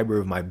fiber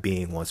of my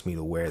being wants me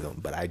to wear them,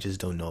 but I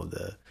just don't know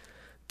the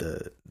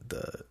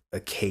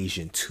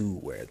occasion to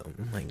wear them.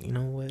 I'm like, you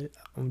know what?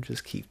 I'm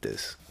just keep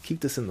this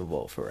in the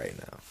vault for right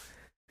now,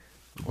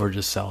 or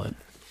just sell it.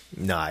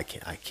 No, I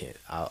can't.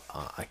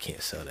 I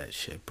can't sell that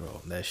shit, bro.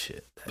 That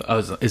shit.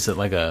 Is it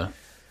like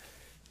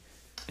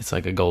it's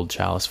like a gold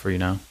chalice for you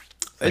now?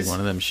 Like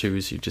one of them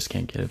shoes you just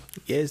can't get.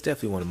 Yeah, it's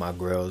definitely one of my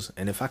grails.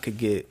 And if I could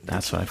get,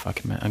 that's what I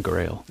fucking meant, a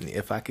grail.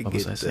 If I could what get,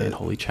 was I saying?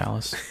 Holy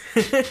chalice.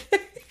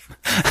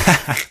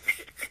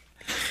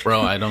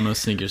 Bro, I don't know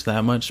sneakers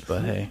that much,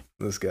 but hey,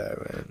 this guy,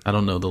 man. I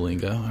don't know the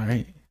lingo. All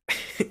right.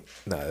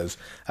 Nah,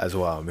 that's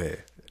why I'm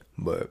here.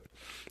 But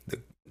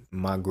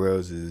my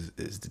grails is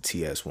the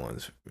TS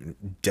ones,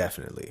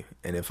 definitely.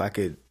 And if I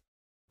could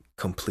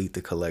complete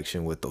the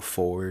collection with the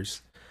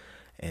 4s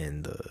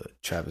and the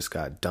Travis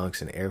Scott Dunks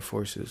and Air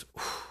Forces,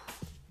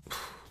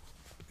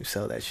 you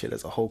sell that shit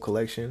as a whole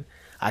collection,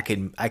 I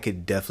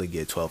could definitely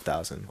get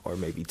 12,000 or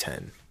maybe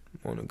 10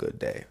 on a good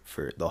day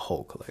for the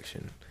whole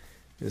collection.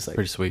 It's like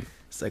pretty sweet.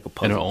 It's like a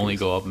puzzle. It'll only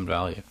go up in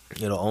value.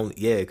 It'll only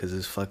because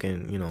it's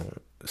fucking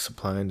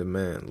supply and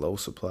demand, low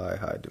supply,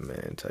 high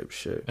demand type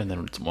shit. And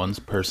then one's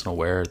personal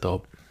wear,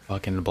 they'll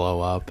fucking blow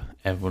up.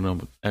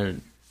 Everyone,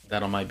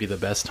 that might be the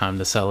best time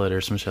to sell it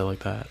or some shit like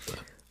that. But.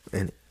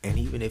 And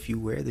even if you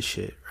wear the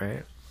shit,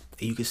 right,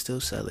 you can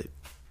still sell it.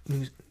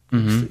 You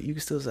can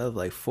still sell it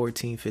like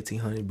 1,400,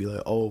 1,500. Be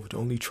like, oh,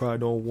 only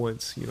tried on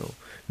once.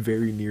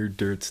 Very near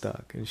dirt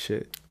stock and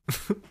shit.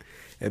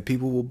 And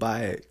people will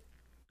buy it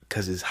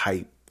because it's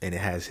hype and it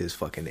has his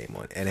fucking name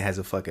on it, and it has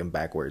a fucking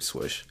backward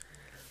swoosh.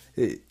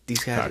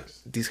 These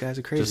guys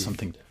are crazy. Just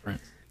something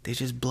different. They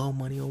just blow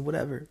money on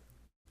whatever,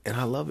 and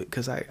I love it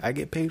because I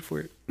get paid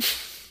for it.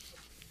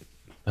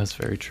 That's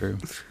very true.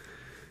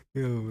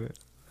 Yo, man.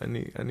 I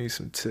need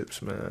some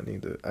tips, man.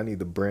 I need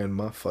to brand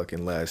my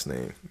fucking last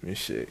name and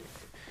shit.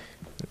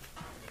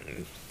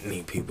 I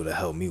need people to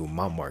help me with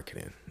my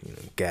marketing.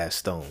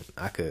 Gaston.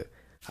 I could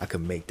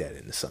make that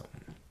into something.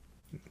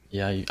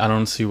 Yeah, I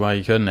don't see why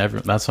you couldn't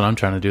ever. That's what I'm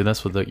trying to do.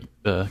 That's what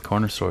the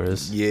corner store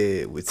is.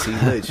 Yeah, with T.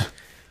 Lich,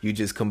 you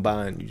just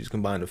combine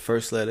the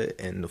first letter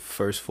and the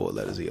first 4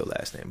 letters of your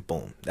last name.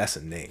 Boom, that's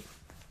a name.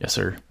 Yes,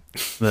 sir.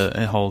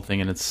 The whole thing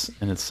in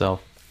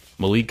itself.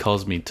 Malik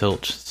calls me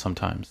Tilch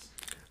sometimes.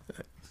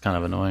 It's kind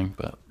of annoying,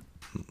 but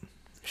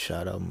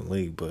shout out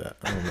Malik, but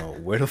I don't know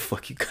where the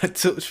fuck you got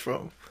Tilch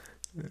from.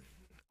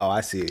 Oh,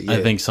 I see it. Yeah.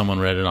 I think someone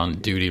read it on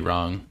duty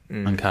wrong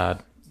on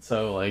COD,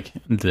 so like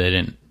they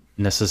didn't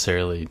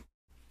necessarily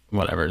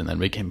whatever, and then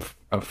became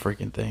a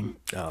freaking thing.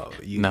 Oh,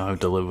 now I have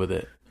to live with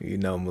it.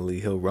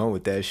 Malik, he'll run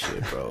with that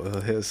shit, bro.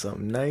 He'll hear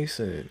something nice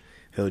and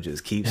he'll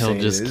just keep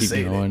going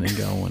and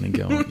going and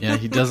going. Yeah,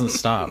 he doesn't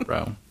stop,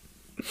 bro.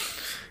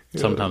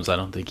 Sometimes I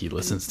don't think he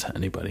listens to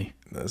anybody.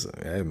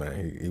 Hey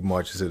man, he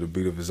marches to the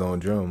beat of his own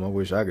drum. I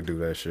wish I could do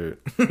that shit.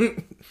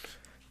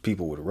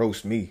 People would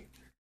roast me.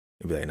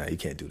 He'd be like, "Nah, you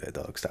can't do that,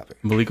 dog. Stop it."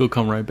 Malik will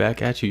come right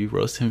back at you. You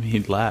roast him,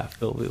 he'd laugh.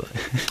 He'll be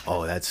like,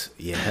 "Oh,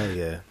 hell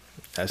yeah."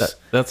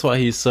 That's why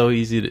he's so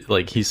easy to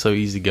like. He's so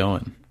easy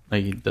going.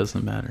 Like it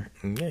doesn't matter.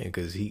 Yeah,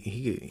 because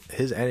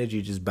his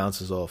energy just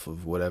bounces off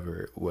of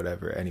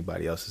whatever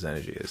anybody else's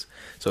energy is.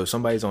 So if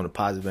somebody's on a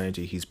positive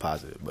energy, he's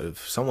positive. But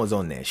if someone's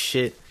on that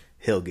shit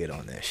he'll get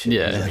on that shit.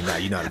 Yeah. He's like, nah,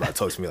 you're not about to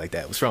talk to me like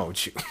that. What's wrong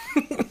with you?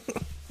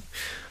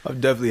 I've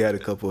definitely had a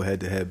couple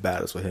head-to-head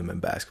battles with him in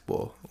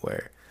basketball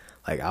where,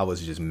 like, I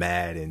was just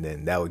mad, and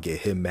then that would get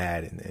him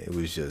mad, and it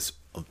was just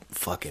a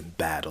fucking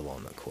battle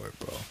on the court,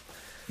 bro.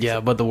 Yeah,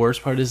 but the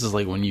worst part is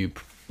like when you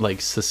like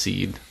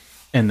secede,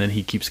 and then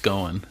he keeps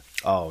going.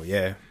 Oh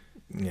yeah,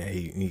 yeah.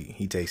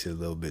 He takes it a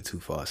little bit too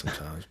far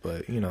sometimes,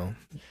 but you know,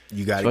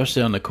 you got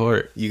especially on the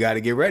court. You got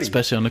to get ready,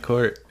 especially on the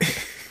court.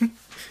 You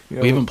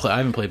know, I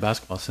haven't played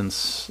basketball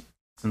since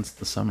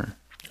the summer.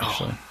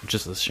 Actually, which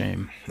is a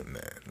shame.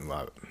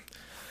 Man,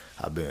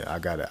 I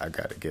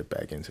gotta get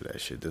back into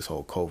that shit. This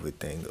whole COVID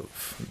thing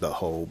of the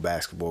whole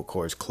basketball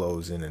courts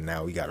closing, and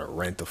now we gotta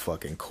rent the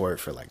fucking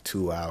court for like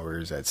 2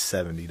 hours at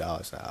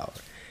 $70 an hour.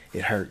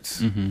 It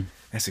hurts. Mm-hmm.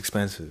 That's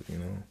expensive, you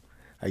know.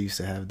 I used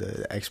to have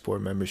the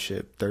export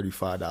membership,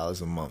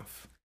 $35 a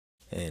month,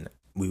 and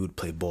we would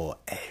play ball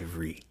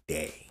every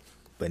day.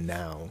 But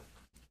now,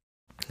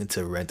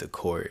 to rent a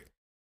court,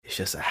 it's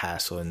just a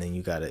hassle, and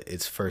then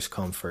it's first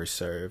come, first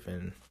serve,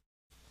 and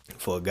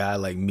for a guy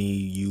like me,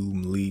 you,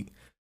 Malik,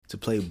 to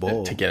play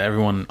ball, to get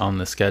everyone on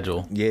the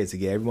schedule. Yeah, to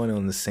get everyone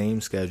on the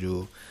same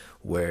schedule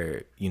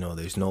where, you know,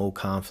 there's no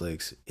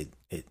conflicts.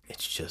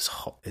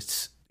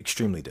 It's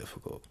extremely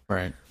difficult.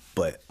 Right.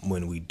 But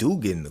when we do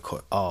get in the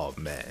court, oh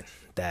man,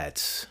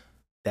 that's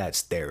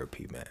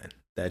therapy, man.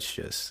 That's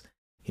just,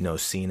 you know,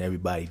 seeing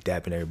everybody,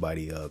 dapping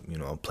everybody up, you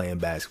know, playing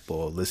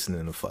basketball,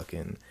 listening to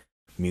fucking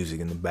music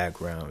in the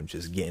background,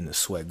 just getting the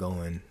sweat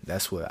going.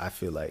 That's what I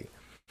feel like.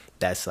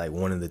 That's like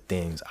one of the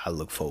things I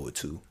look forward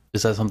to.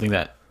 Is that something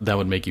that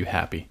would make you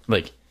happy?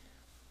 Like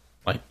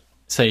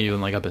say you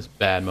in like a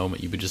bad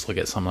moment, you would just look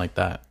at something like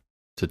that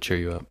to cheer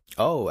you up.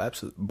 Oh,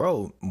 absolutely,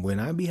 bro. When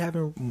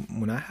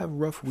I have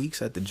rough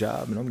weeks at the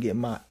job and I'm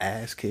getting my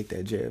ass kicked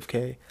at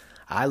JFK,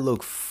 I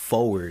look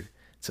forward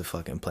to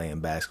fucking playing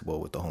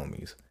basketball with the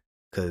homies,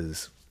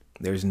 because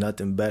there's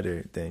nothing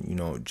better than, you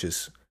know,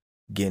 just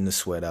getting the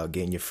sweat out,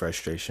 getting your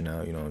frustration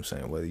out. You know what I'm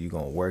saying? Whether you're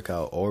gonna work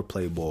out or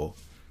play ball,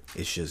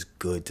 it's just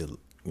good to,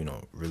 you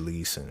know,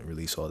 release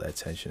all that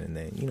tension, and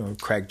then, you know,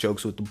 crack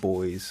jokes with the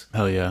boys.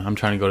 Hell yeah. I'm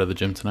trying to go to the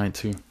gym tonight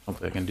too.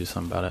 Hopefully I can do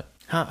something about it.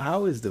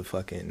 How is the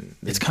fucking...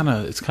 It's kind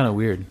of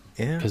weird.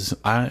 Yeah. Because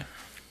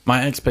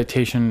my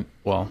expectation,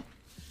 well,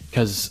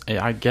 because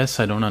I guess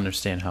I don't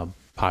understand how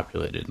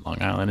populated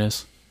Long Island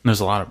is. There's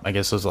a lot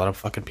of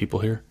fucking people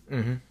here.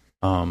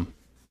 Mm-hmm.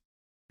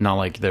 Not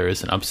like there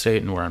is an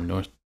upstate and where I'm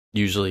north.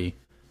 Usually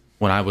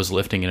when I was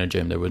lifting in a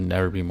gym, there would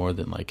never be more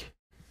than like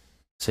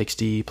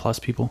 60 plus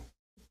people.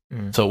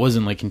 So it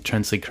wasn't like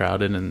intensely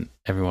crowded and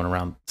everyone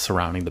around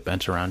surrounding the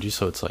bench around you.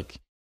 So it's like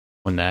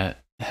when that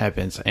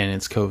happens and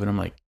it's COVID, I'm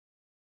like,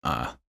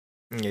 yeah,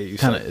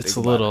 it's a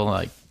little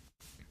like,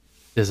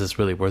 is this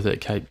really worth it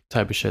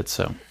type of shit?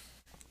 So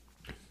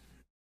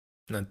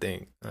I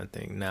think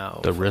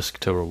now the risk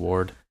to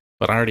reward.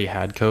 But I already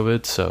had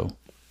COVID, so.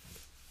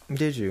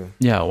 Did you?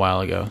 Yeah, a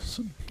while ago.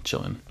 So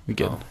chilling. We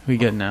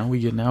good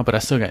now. But I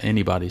still got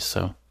antibodies,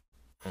 so.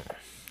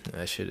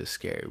 That shit is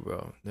scary,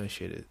 bro.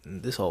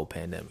 This whole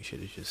pandemic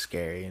shit is just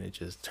scary, and it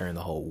just turned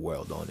the whole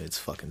world on its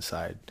fucking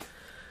side.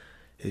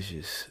 It's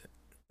just,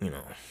 you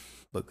know,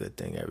 but good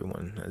thing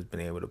everyone has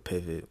been able to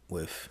pivot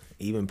with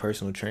even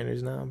personal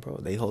trainers now, bro.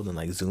 They holding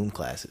like Zoom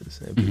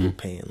classes, and people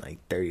paying like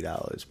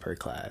 $30 per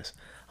class.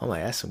 I'm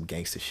like, that's some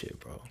gangster shit,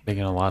 bro.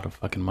 Making a lot of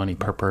fucking money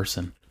per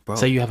person. Bro,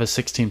 say you have a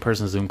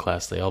 16-person Zoom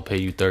class, they all pay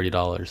you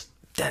 $30.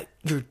 That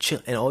you're chill,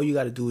 and all you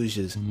got to do is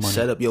just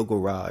set up your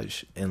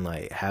garage and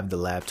like have the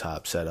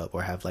laptop set up,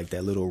 or have like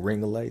that little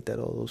ring of light that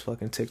all those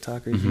fucking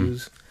TikTokers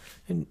use,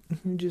 and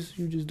you're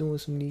just doing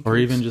some neat. Or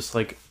even just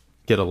like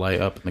get a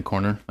light up in the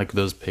corner, like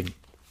those big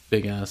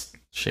ass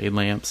shade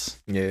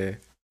lamps. Yeah,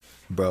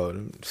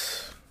 bro.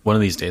 One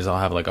of these days I'll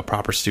have like a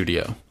proper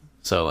studio.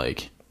 So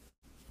like,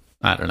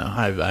 I don't know.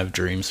 I have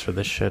dreams for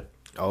this shit.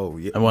 Oh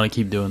yeah, I want to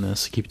keep doing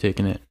this, keep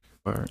taking it.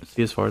 Or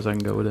see as far as I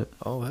can go with it.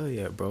 Oh hell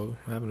yeah, bro!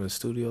 Having a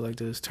studio like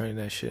this, turning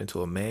that shit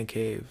into a man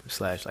cave /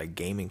 like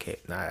gaming cave.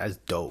 Nah, that's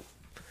dope.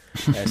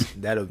 I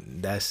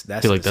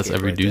feel like that's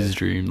every dude's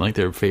dream, like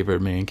their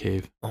favorite man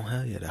cave. Oh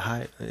hell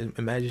yeah!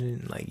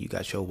 Imagine like you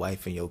got your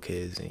wife and your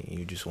kids, and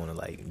you just want to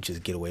like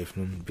just get away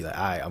from them. Be like,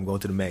 all right, I'm going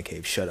to the man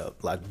cave. Shut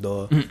up, lock the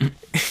door.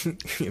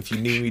 If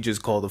you need me,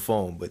 just call the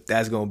phone. But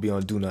that's gonna be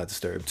on do not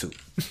disturb too.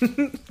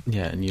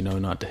 Yeah, and you know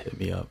not to hit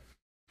me up.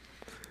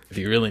 If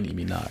you really need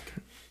me, knock.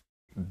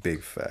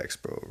 Big facts,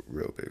 bro.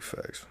 Real big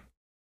facts.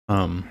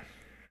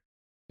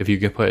 If you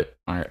could put,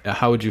 all right,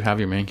 how would you have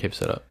your man cave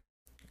set up?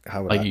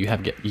 How would like you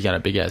got a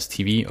big ass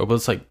TV, or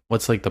what's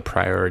like the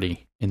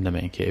priority in the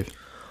man cave?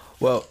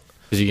 Well,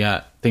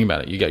 because think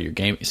about it. You got your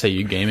game. Say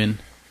you gaming.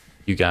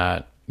 You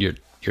got your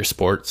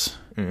sports.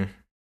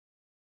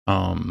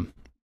 Well,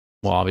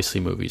 obviously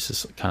movies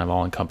is kind of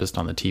all encompassed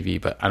on the TV,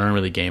 but I don't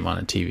really game on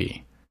a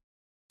TV.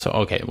 So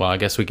okay, well I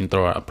guess we can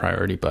throw out a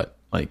priority, but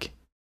like,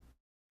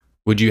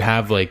 would you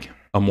have like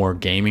a more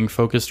gaming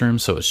focused room,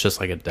 so it's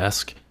just like a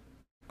desk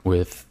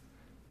with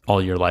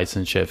all your lights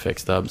and shit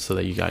fixed up so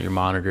that you got your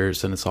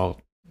monitors and it's all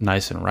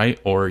nice and right,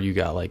 or you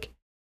got like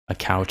a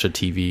couch, a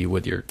TV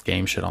with your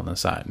game shit on the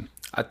side.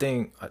 I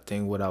think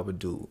what I would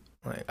do,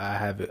 like I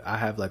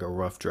have like a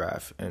rough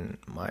draft in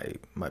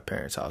my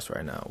parents' house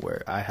right now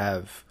where I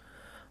have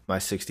my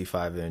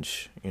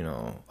 65-inch, you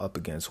know, up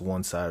against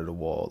one side of the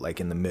wall, like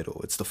in the middle.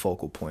 It's the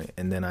focal point.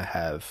 And then I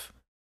have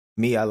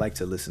me, I like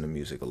to listen to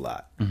music a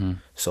lot. Mm-hmm.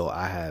 So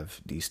I have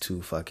these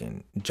two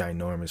fucking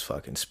ginormous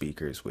fucking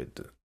speakers with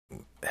the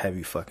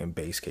heavy fucking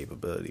bass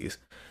capabilities.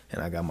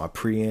 And I got my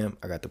preamp,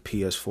 I got the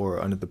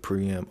PS4 under the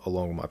preamp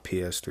along with my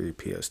PS3,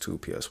 PS2,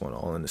 PS1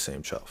 all in the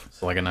same shelf.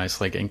 So like a nice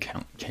like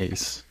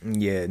case.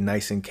 Yeah,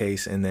 nice in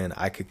case. And then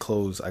I could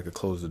close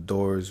the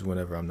doors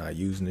whenever I'm not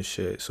using the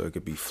shit so it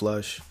could be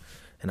flush.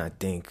 And I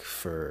think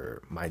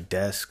for my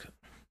desk,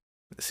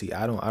 see,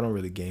 I don't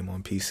really game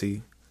on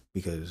PC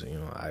because, you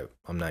know,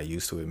 I'm not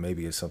used to it.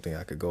 Maybe it's something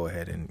I could go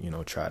ahead and, you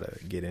know, try to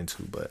get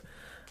into. But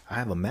I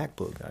have a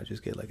MacBook. I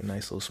just get like a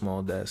nice little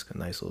small desk, a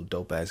nice little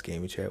dope ass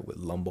gaming chair with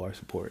lumbar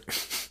support.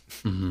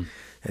 Mm-hmm.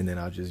 And then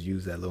I'll just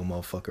use that little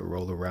motherfucker,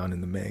 roll around in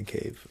the man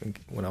cave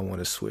when I want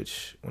to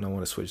switch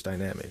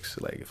dynamics.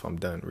 Like if I'm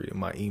done reading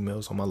my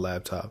emails on my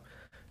laptop,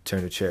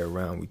 turn the chair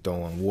around, we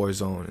throw on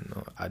Warzone,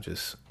 and I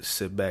just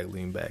sit back,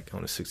 lean back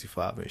on a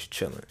 65-inch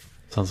chilling.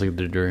 Sounds like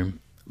the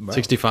dream.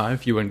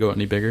 65? You wouldn't go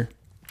any bigger?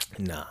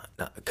 Nah.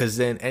 Because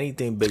then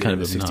anything bigger kind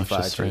than of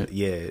 65, right?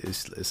 Yeah,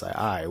 it's like,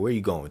 all right, where you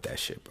going with that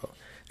shit, bro?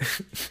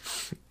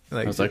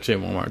 Like, I was actually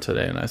at Walmart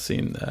today, and I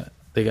seen that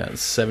they got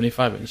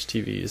 75-inch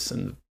TVs,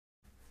 and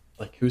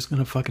like, who's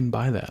gonna fucking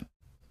buy that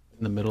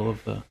in the middle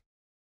of the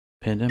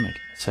pandemic?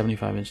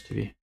 75-inch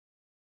TV,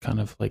 kind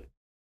of like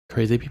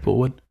crazy people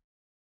would.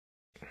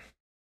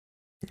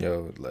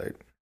 Yo, like,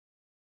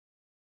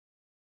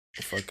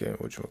 fucking,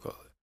 whatchamacallit?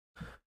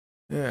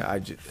 Yeah, I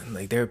just,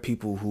 like, there are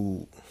people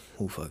who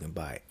fucking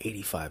buy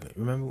 85.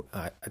 Remember,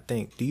 I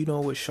think, do you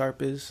know what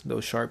Sharp is?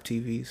 Those Sharp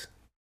TVs?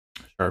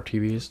 Sharp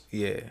TVs?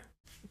 Yeah.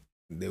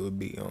 They would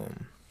be,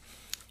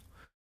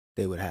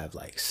 they would have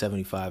like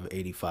 75,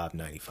 85,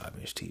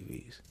 95-inch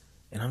TVs.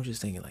 And I'm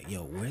just thinking, like,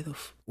 yo,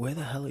 where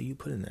the hell are you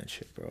putting that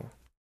shit, bro?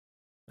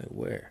 Like,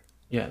 where?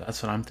 Yeah,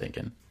 that's what I'm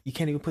thinking. You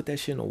can't even put that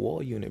shit in a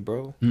wall unit,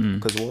 bro. Mm-mm.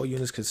 Because wall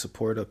units could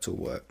support up to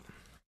what?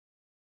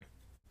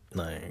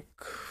 Like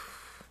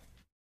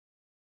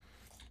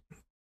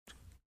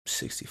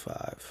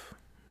 65,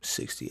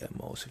 60 at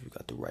most if you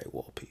got the right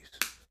wall piece.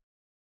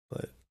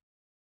 But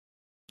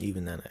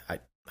even then, I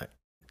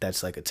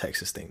that's like a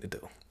Texas thing to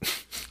do.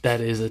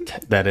 That is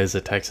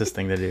a Texas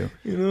thing to do.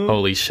 You know?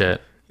 Holy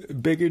shit.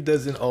 Bigger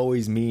doesn't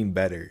always mean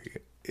better.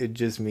 It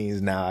just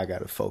means now I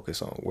gotta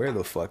focus on where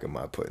the fuck am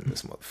I putting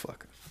this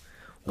motherfucker.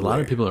 A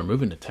lot of people are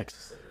moving to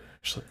Texas,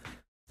 actually.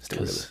 It's the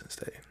real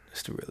estate.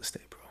 It's the real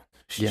estate, bro.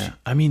 Yeah,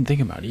 I mean, think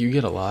about it. You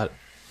get a lot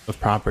of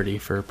property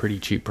for a pretty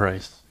cheap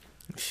price.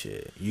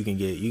 Shit, you can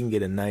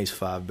get a nice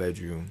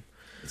 5-bedroom.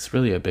 It's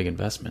really a big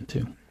investment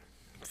too.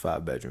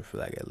 5-bedroom for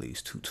like at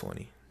least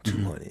 220,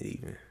 200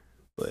 even.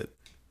 But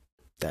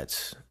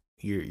that's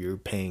you're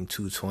paying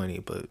 220.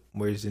 But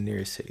where's the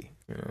nearest city?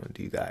 You know,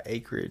 do you got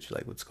acreage?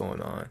 Like what's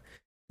going on?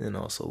 And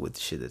also with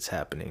the shit that's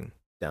happening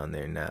down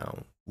there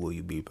now, will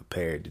you be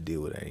prepared to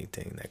deal with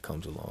anything that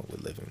comes along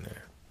with living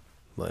there?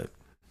 But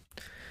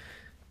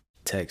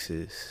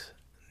Texas,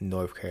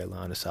 North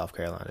Carolina, South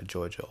Carolina,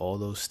 Georgia, all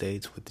those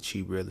states with the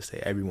cheap real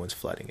estate, everyone's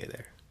flooding it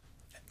there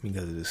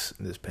because of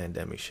this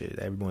pandemic shit.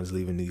 Everyone's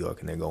leaving New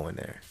York and they're going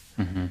there.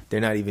 Mm-hmm. They're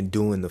not even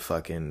doing the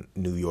fucking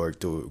New York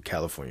to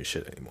California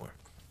shit anymore.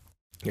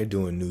 They're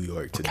doing New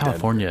York to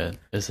California Denver.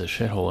 is a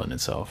shithole in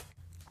itself.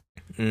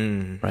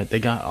 Right? They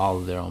got all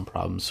of their own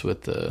problems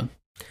with the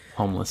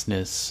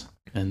homelessness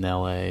in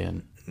LA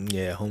and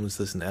yeah,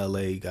 homelessness in LA.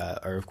 You got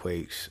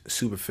earthquakes,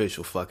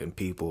 superficial fucking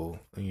people.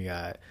 And you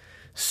got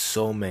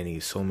so many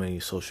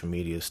social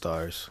media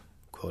stars,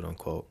 quote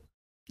unquote,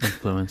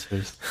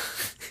 influencers,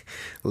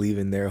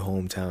 leaving their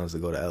hometowns to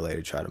go to LA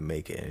to try to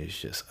make it. And it's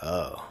just,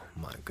 oh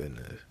my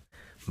goodness.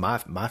 My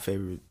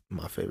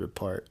favorite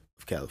part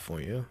of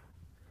California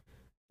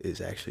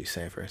is actually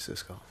San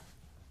Francisco.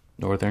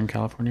 Northern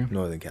California?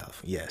 Northern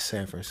California. Yeah,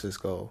 San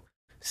Francisco,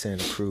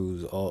 Santa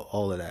Cruz,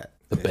 all of that.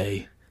 The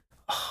Bay.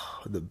 Oh,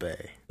 the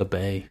Bay. The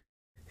Bay.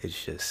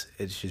 It's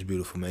just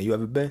beautiful, man. You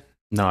ever been?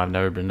 No, I've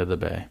never been to the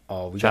Bay.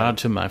 Oh, shout out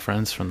to my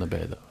friends from the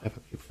Bay, though. I have a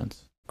few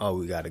friends. Oh,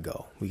 we gotta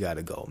go. We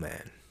gotta go,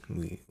 man.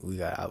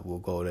 We'll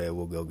go there.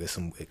 We'll go get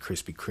some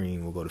Krispy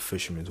Kreme. We'll go to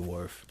Fisherman's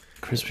Wharf.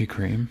 Krispy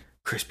Kreme?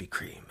 Krispy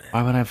Kreme, man.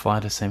 Why would I fly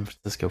to San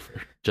Francisco for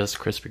just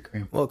Krispy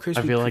Kreme? Well,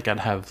 I feel like I'd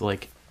have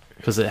like,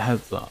 because it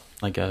has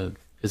like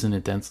isn't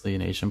it densely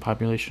an Asian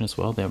population as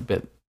well? They have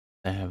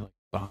like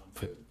bomb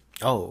food.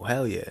 Oh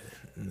hell yeah,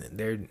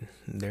 they're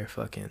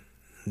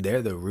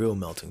the real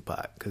melting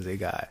pot because they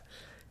got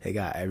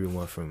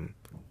everyone from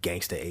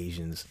gangsta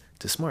Asians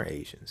to smart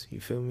Asians. You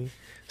feel me?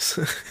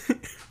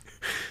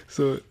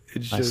 So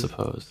it's just, I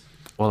suppose.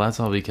 Well, that's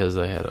all because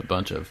they had a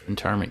bunch of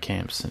internment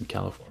camps in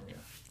California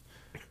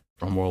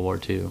from World War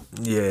II.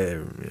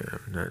 Yeah,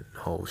 that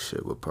whole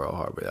shit with Pearl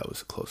Harbor, that was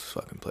the closest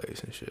fucking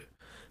place and shit.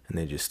 And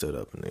they just stood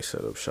up and they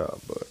set up shop,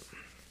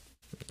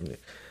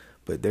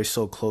 but they're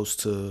so close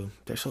to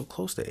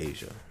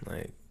Asia.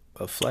 Like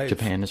a flight.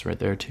 Japan is right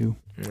there too.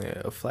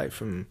 Yeah, a flight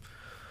from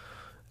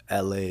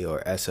LA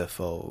or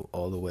SFO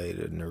all the way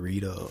to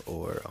Narita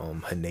or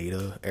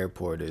Haneda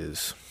Airport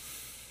is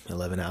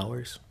 11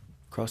 hours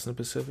crossing the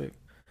Pacific.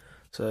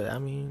 So I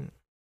mean,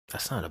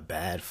 that's not a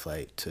bad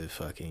flight to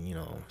fucking, you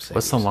know.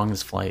 What's the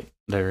longest flight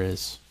there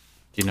is?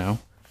 Do you know?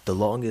 The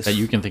longest that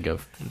you can think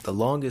of. The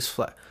longest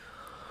flight.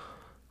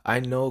 I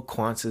know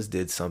Qantas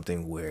did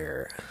something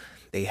where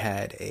they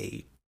had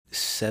a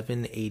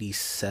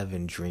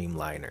 787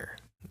 Dreamliner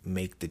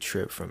make the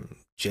trip from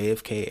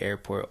JFK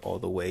Airport all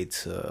the way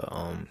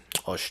to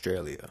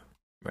Australia,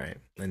 right?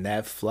 And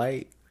that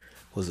flight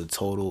was a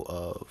total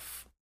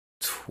of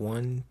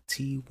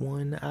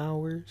 21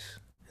 hours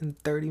and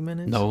 30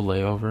 minutes. No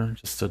layover,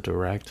 just a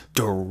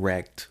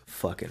direct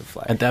fucking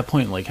flight. At that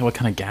point, like, what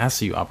kind of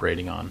gas are you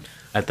operating on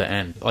at the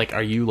end? Like,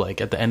 are you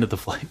like at the end of the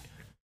flight?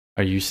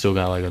 Are you still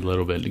got like a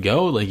little bit to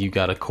go? Like, you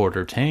got a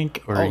quarter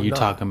tank, or are you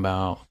talking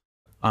about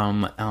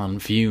on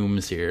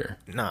fumes here?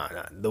 Nah.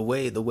 The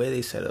way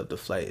they set up the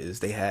flight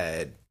is they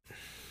had,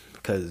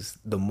 because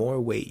the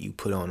more weight you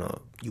put on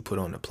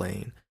a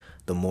plane,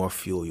 the more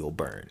fuel you'll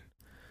burn.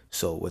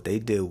 So what they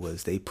did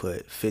was they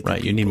put 50.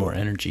 Right, you need more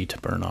energy to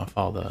burn off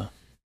all the.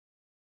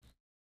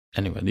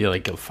 Anyway, you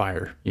like a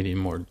fire. You need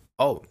more.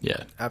 Oh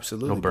yeah,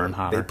 absolutely. It'll burn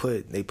hotter.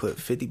 They put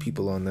 50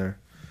 people on there.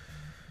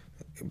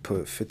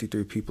 Put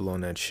 53 people on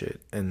that shit,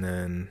 and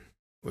then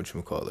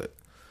whatchamacallit,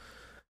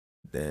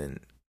 then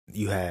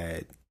you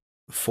had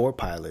 4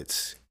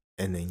 pilots,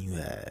 and then you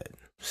had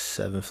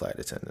 7 flight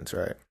attendants,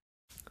 right?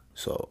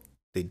 So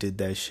they did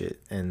that shit,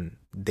 and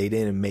they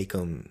didn't make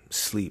them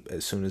sleep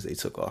as soon as they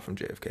took off from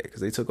JFK, because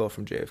they took off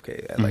from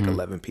JFK at like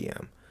 11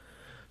 p.m.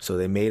 So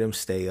they made them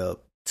stay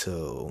up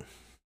till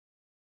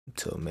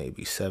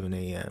maybe 7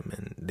 a.m.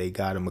 and they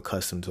got them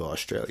accustomed to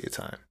Australia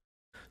time.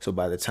 So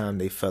by the time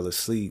they fell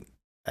asleep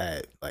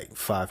at like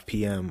 5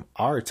 p.m.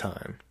 our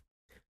time,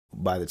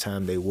 by the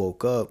time they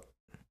woke up,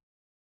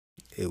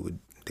 they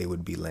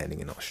would be landing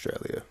in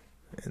Australia,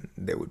 and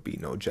there would be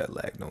no jet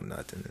lag, no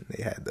nothing. And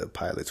they had the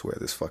pilots wear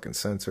this fucking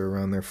sensor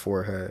around their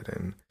forehead,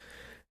 and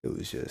it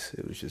was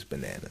just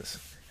bananas.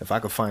 If I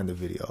could find the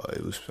video,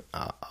 it was.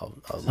 I'll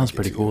Sounds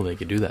pretty cool. They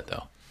could do that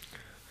though.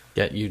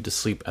 Get you to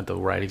sleep at the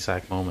right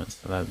exact moments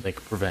so that they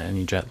could prevent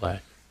any jet lag.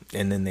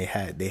 And then they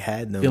had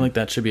them. I feel like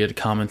that should be a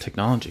common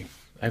technology.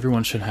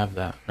 Everyone should have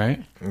that,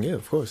 right? Yeah,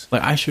 of course.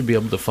 Like, I should be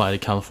able to fly to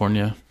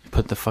California,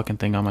 put the fucking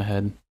thing on my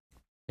head,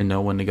 and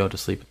know when to go to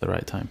sleep at the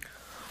right time.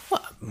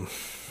 Well,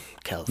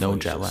 no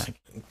jet lag.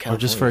 Or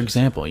just for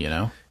example, you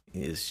know?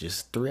 It's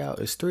just 3 hours.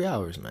 It's 3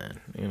 hours,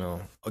 man. You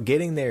know,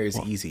 getting there is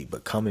easy,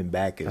 but coming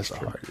back is the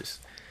hardest.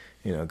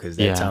 You know, because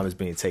that time is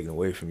being taken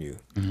away from you.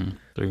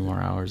 3 more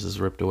hours is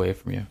ripped away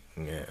from you.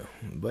 Yeah,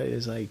 but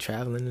it's like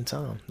traveling in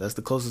time. That's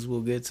the closest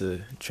we'll get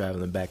to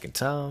traveling back in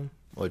time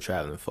or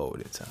traveling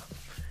forward in time,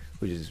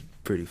 which is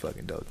pretty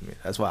fucking dope to me.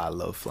 That's why I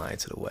love flying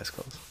to the West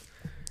Coast.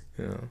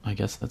 You know? I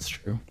guess that's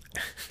true,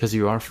 because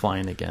you are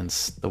flying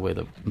against the way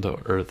the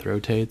Earth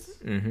rotates.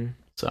 Mm-hmm.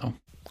 So,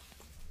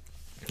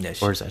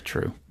 or is that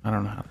true? I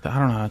don't know. I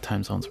don't know how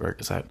time zones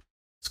work. Is that?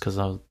 It's because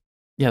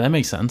that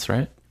makes sense,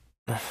 right?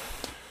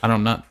 I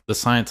don't know the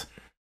science.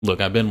 Look,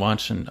 I've been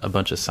watching a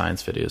bunch of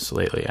science videos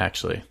lately,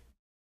 actually,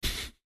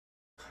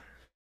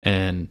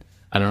 and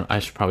I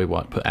should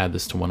probably add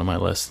this to one of my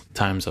lists.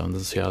 Time zones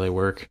and see how they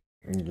work.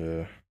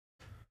 Yeah.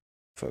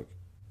 Fuck.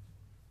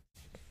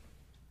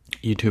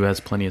 YouTube has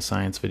plenty of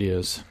science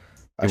videos.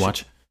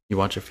 You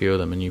watch a few of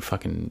them, and you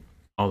fucking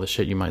all the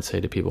shit you might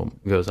say to people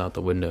goes out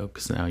the window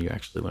because now you're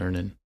actually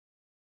learning.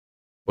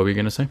 What were you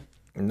gonna say?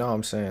 No,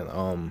 I'm saying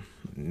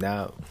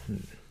now,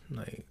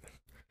 like,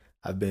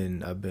 I've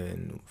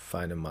been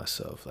finding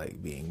myself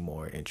like being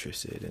more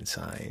interested in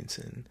science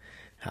and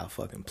how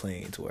fucking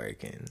planes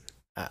work, and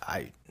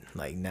I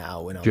like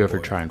now when I'm. Do you ever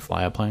try and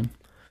fly a plane?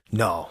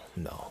 No,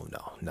 not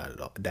at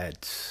all.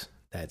 That's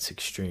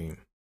extreme.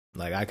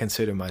 Like, I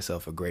consider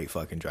myself a great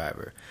fucking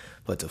driver,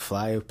 but to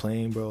fly a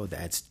plane, bro,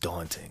 that's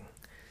daunting.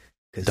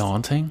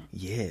 Daunting?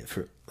 Yeah,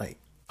 for like.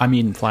 I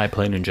mean, fly a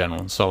plane in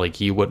general. So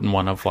like, you wouldn't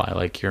want to fly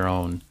like your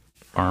own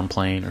farm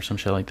plane or some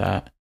shit like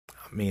that.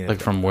 I mean, like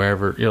from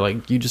wherever you're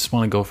like, you just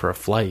want to go for a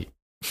flight.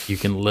 You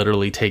can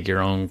literally take your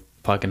own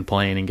fucking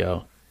plane and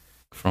go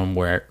from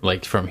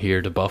from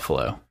here to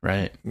Buffalo,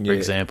 right? For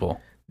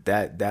example,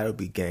 that'll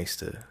be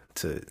gangster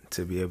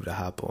to be able to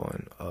hop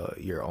on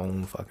your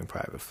own fucking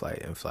private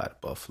flight and fly to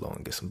Buffalo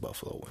and get some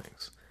buffalo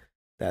wings.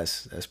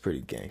 That's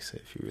pretty gangster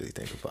if you really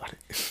think about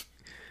it.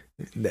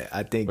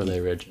 I think where they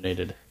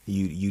originated.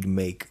 You'd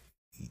make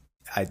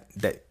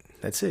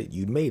that's it.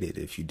 You'd made it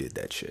if you did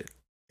that shit.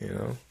 You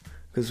know.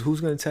 Because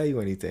who's going to tell you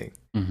anything?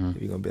 Mm-hmm.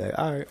 You're going to be like,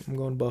 all right, I'm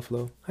going to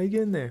Buffalo. How you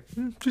getting there?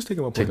 Just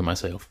taking my plane. Taking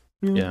myself.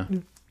 You know, yeah.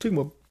 Take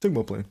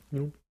my plane. You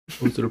know?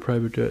 Was it a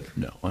private jet?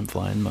 No, I'm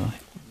flying my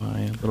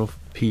little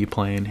pea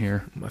plane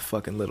here. My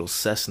fucking little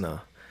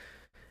Cessna.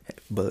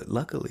 But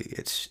luckily,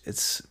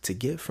 it's to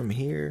get from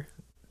here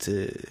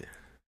to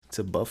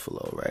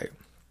Buffalo, right?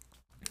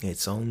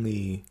 It's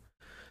only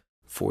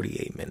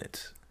 48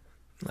 minutes,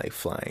 like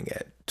flying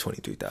at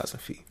 23,000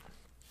 feet.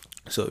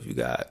 So if you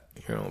got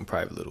your own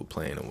private little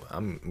plane,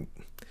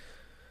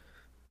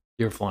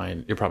 You're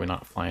flying. You're probably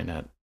not flying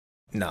at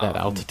no, that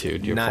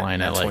altitude. You're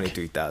flying at like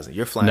 23,000.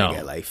 You're flying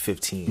at like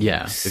 15,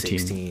 yeah,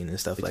 16 and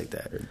stuff like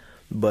that.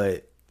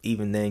 But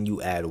even then,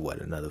 you add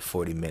another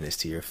 40 minutes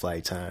to your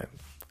flight time.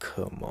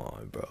 Come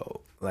on,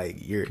 bro. Like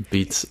you're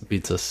beats a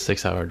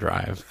 6-hour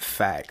drive.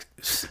 Fact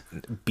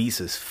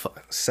beats a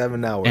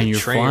 7-hour and you're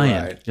train flying.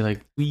 ride. You're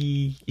like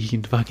you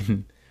can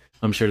fucking.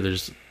 I'm sure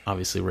there's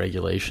obviously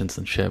regulations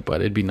and shit, but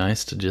it'd be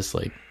nice to just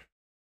like,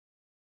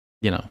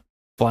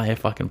 fly a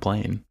fucking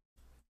plane.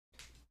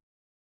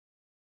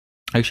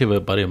 I actually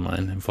have a buddy of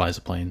mine who flies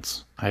the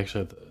planes.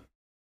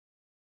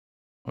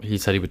 He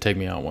said he would take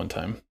me out one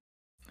time.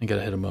 I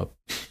gotta hit him up.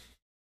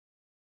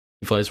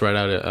 He flies right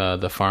out at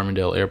the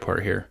Farmingdale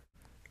Airport here.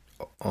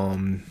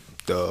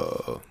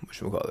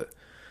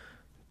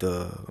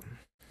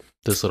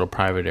 This little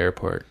private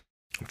airport.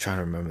 I'm trying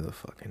to remember the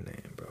fucking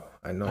name, bro.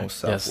 I know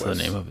Southwest. Southwest.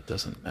 The name of it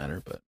doesn't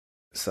matter, but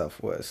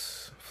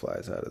Southwest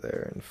flies out of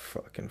there and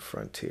fucking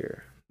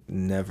Frontier.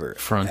 Never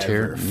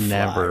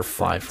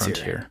fly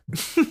Frontier.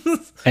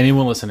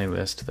 Anyone listening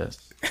to this,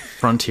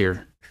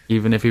 Frontier,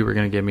 even if you were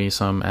going to give me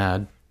some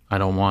ad, I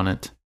don't want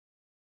it.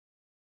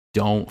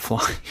 Don't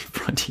fly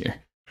Frontier.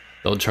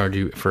 They'll charge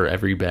you for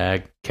every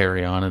bag,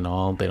 carry on and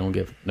all. They don't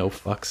give no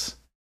fucks.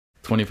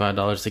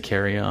 $25 to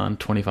carry on,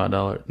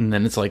 $25, and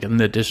then it's like an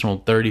additional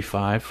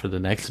 $35 for the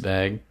next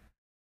bag.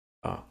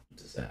 Oh,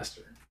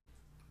 disaster.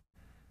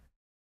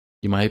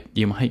 You might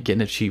get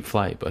in a cheap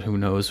flight, but who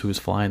knows who's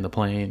flying the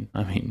plane?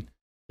 I mean,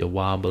 you're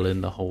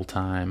wobbling the whole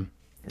time.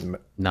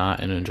 Not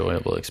an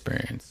enjoyable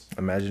experience.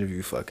 Imagine if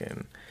you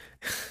fucking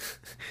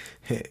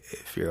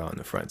if you're on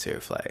the Frontier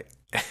flight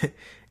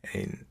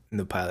and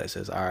the pilot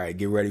says, "All right,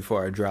 get ready for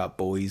our drop,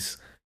 boys."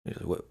 You're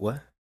like,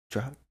 what?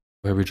 Drop?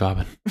 Where are we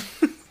dropping?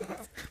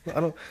 I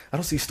don't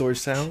see storage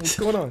sound. What's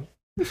going on?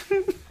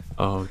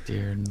 Oh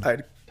dear.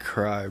 I'd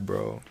cry,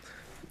 bro.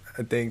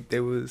 I think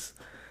there was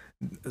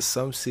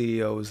some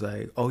CEO was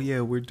like, "Oh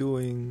yeah, we're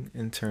doing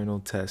internal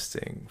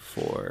testing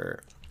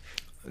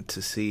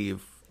to see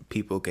if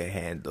people can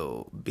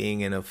handle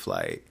being in a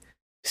flight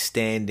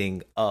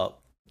standing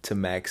up to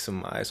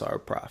maximize our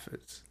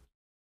profits."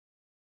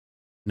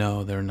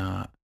 No, they're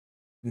not.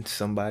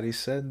 Somebody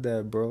said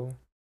that, bro.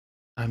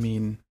 I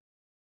mean,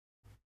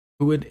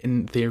 who would,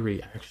 in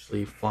theory,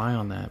 actually fly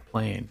on that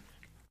plane?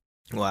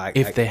 Well,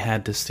 if they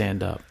had to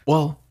stand up.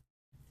 Well,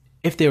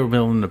 if they were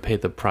willing to pay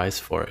the price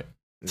for it.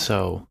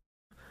 So,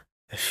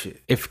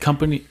 if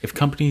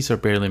companies are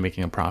barely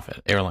making a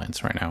profit,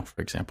 airlines right now,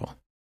 for example,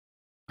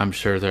 I'm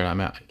sure they're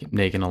not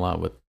making a lot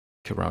with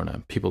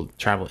Corona.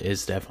 Travel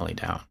is definitely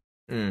down.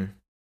 Mm.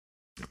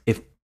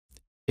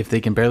 If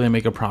they can barely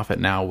make a profit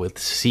now with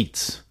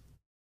seats,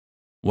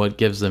 what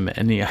gives them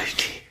any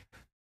idea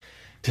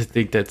to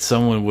think that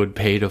someone would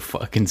pay to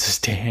fucking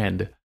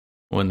stand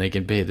when they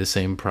can pay the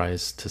same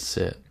price to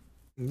sit?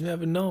 You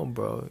never know,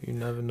 bro. You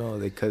never know,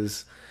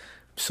 because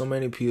so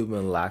many people have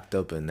been locked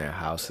up in their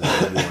houses.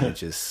 They want to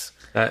just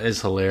that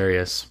is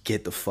hilarious.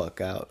 Get the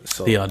fuck out.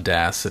 So the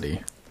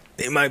audacity.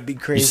 They might be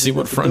crazy. You see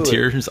what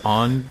Frontier is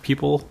on?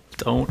 People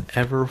don't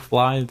ever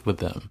fly with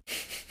them.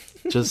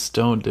 Just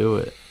don't do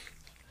it.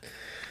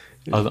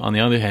 On the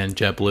other hand,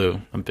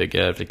 JetBlue. I'm a big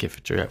advocate for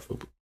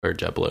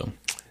JetBlue.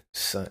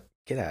 Son,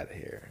 get out of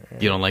here.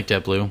 You don't like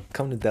JetBlue?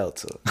 Come to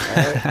Delta. All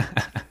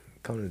right?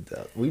 Come to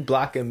Delta. We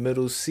blocking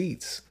middle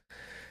seats.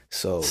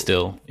 So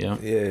still, yeah.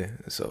 Yeah.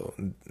 So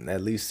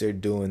at least they're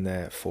doing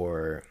that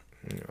for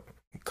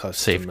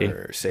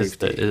customer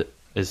safety.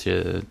 Is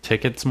your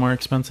tickets more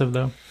expensive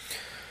though?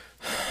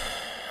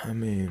 I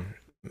mean,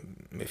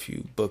 if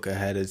you book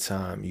ahead of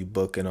time, you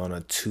book it on a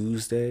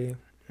Tuesday.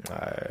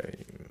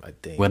 I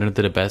think. When are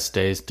the best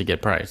days to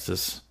get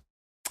prices?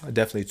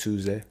 Definitely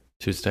Tuesday.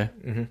 Tuesday?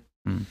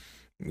 Mm-hmm. Mm.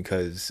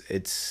 Because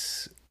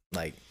it's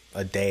like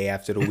a day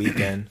after the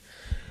weekend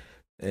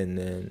and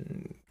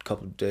then a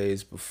couple of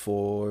days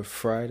before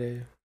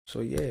Friday. So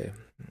yeah.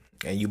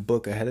 And you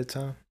book ahead of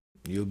time,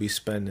 you'll be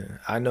spending.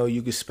 I know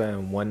you could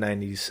spend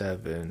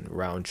 $197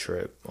 round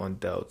trip on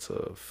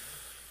Delta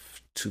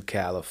to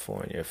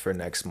California for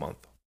next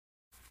month.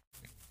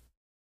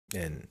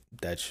 And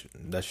that's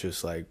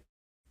just like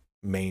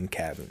main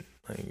cabin,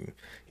 like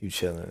you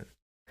chilling.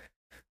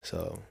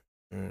 So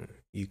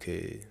you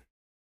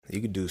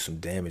could do some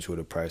damage with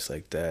a price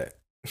like that.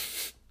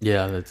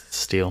 Yeah, that's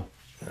steal.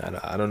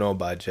 I don't know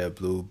about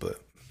JetBlue, but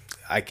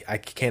I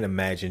can't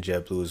imagine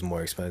JetBlue is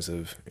more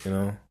expensive. You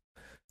know,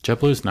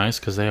 JetBlue is nice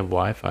because they have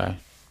Wi-Fi.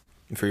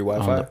 Free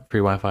Wi-Fi. Free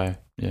Wi-Fi.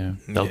 Yeah.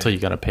 Delta, you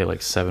got to pay like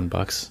 $7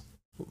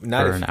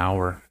 for an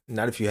hour.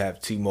 Not if you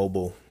have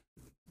T-Mobile.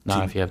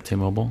 Not if you have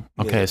T-Mobile.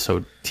 Okay, yeah.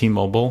 So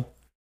T-Mobile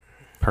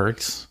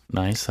perks,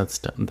 nice.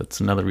 That's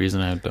another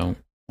reason I don't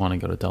want to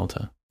go to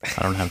Delta.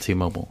 I don't have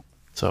T-Mobile,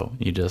 so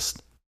you're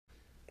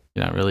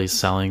not really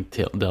selling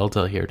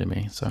Delta here to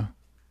me. So,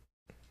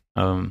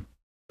 but on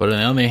the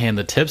other hand,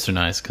 the tips are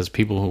nice because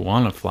people who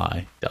want to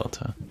fly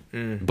Delta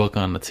book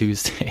on a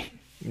Tuesday.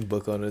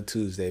 Book on a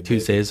Tuesday. Baby.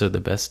 Tuesdays are the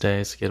best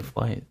days to get a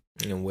flight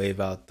and wave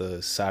out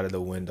the side of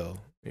the window.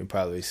 You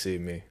probably see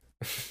me.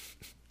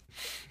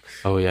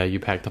 Oh yeah, you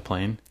pack the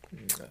plane.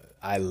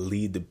 I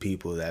lead the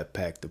people that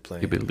pack the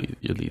plane.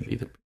 You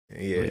lead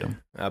Yeah, lead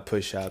 'em. I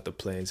push out the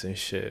planes and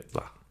shit.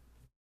 Blah.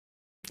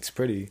 It's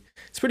pretty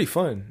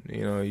fun.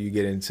 You know, you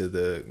get into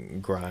the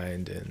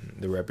grind and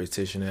the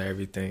repetition of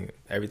everything.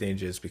 Everything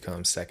just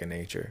becomes second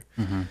nature.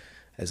 Mm-hmm.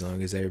 As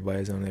long as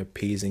everybody's on their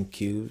P's and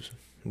Q's,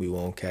 we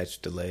won't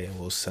catch delay and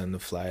we'll send the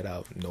flight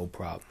out, no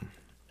problem.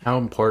 How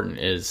important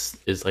is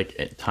like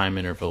a time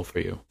interval for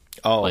you?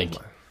 Oh, like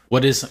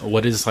what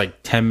is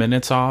like 10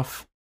 minutes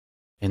off?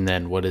 And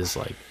then what does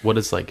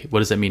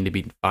it mean to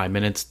be 5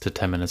 minutes to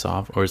 10 minutes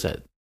off? Or is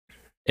that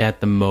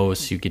at the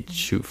most you could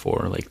shoot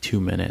for like 2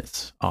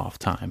 minutes off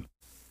time?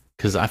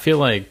 Because I feel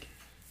like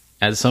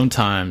at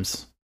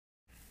sometimes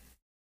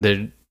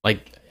they're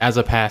like, as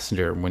a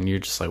passenger, when you're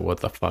just like,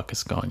 what the fuck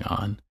is going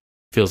on?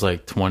 Feels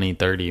like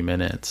 20-30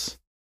 minutes.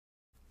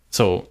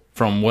 So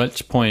from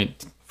which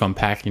point, from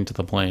packing to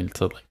the plane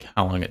to like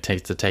how long it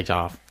takes to take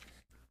off,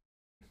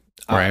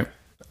 right?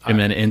 And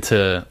then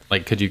into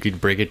like, could you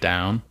break it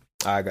down?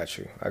 I got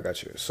you.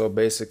 So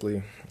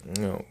basically,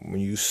 you know,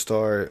 when you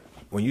start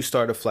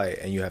a flight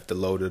and you have to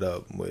load it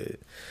up with,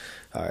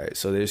 all right,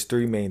 so there's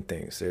three main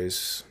things.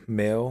 There's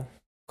mail,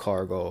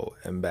 cargo,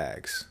 and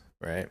bags,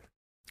 right?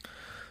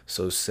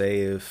 So say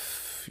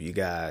if you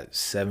got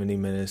 70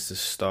 minutes to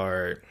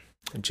start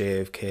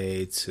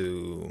JFK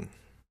to,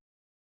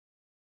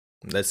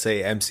 let's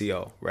say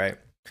MCO, right?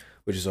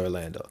 Which is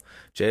Orlando.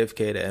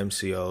 JFK to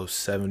MCO,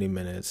 70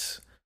 minutes,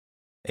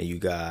 and you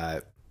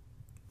got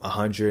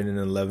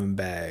 111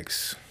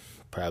 bags,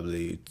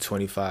 probably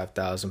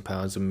 25,000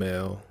 pounds of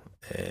mail,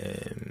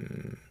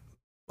 and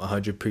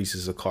 100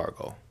 pieces of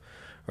cargo,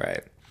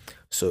 right?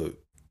 So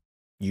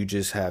you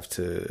just have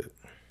to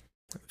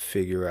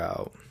figure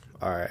out,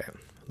 all right,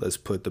 let's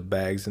put the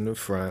bags in the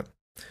front,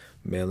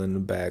 mail in the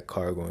back,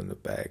 cargo in the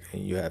back,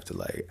 and you have to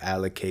like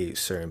allocate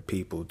certain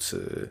people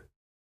to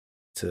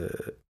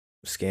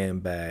scan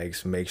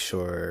bags, make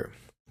sure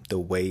the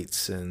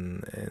weights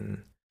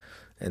and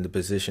the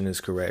position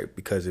is correct,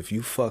 because if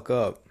you fuck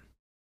up,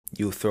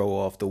 you'll throw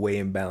off the weight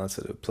and balance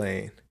of the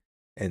plane,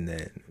 and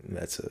then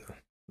that's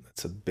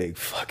a big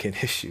fucking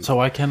issue. So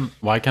why can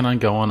I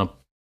go on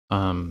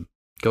a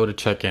go to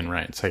check in,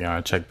 right? So I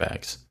gotta check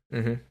bags.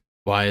 Mm-hmm.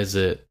 Why is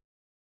it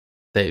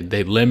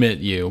they limit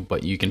you,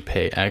 but you can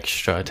pay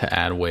extra to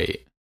add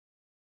weight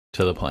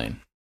to the plane?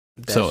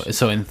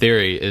 So in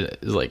theory,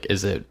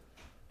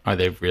 are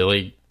they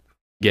really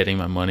getting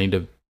my money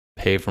to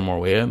pay for more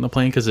weight on the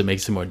plane because it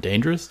makes it more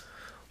dangerous?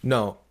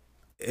 No,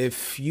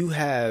 if you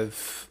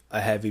have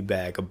a heavy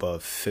bag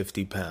above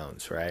 50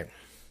 pounds, right?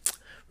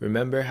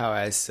 Remember how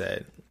I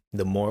said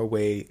the more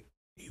weight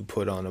you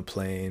put on a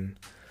plane,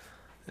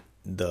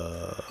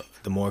 the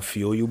more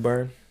fuel you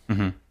burn?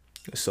 Mm-hmm.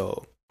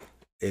 So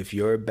if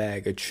your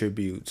bag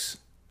attributes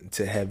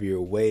to heavier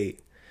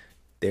weight,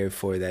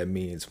 therefore that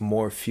means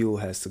more fuel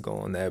has to go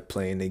on that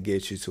plane to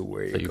get you to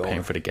where you're going.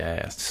 Paying for the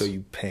gas. So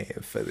you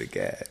paying for the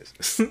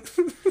gas.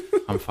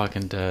 I'm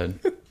fucking dead.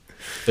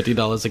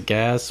 $50 of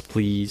gas,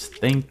 please.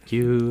 Thank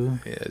you.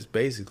 Yeah, it's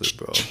basically,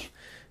 bro.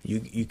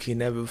 You can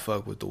never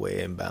fuck with the weight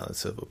and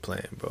balance of a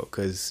plane, bro,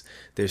 because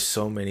there's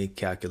so many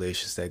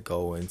calculations that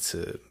go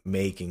into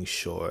making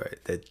sure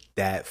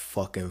that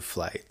fucking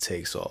flight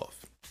takes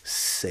off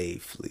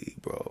safely,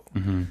 bro.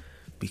 Mm-hmm.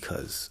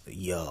 Because,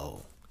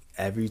 yo,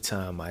 every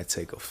time I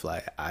take a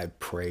flight, I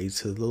pray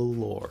to the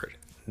Lord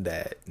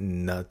that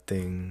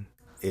nothing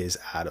is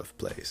out of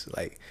place.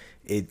 Like,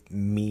 it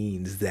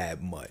means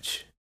that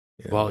much.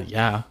 You know? Well,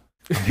 yeah.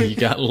 You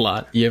got a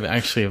lot. You have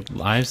actually have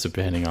lives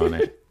depending on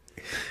it.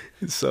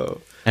 So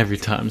every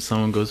time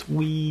someone goes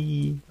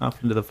wee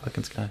off into the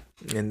fucking sky,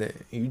 and then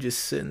you just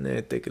sitting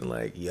there thinking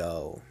like,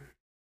 yo,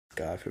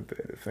 God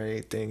forbid if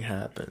anything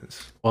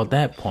happens. Well, at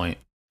that point,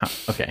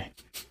 okay,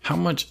 how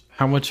much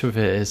of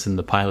it is in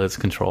the pilot's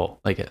control?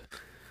 Like it,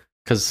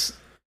 because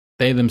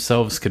they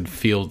themselves could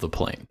feel the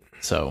plane.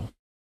 So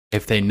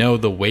if they know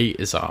the weight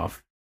is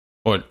off,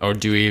 or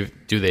do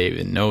they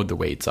even know the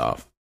weight's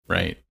off?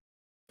 Right.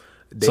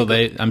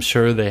 I'm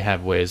sure they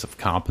have ways of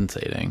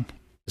compensating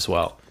as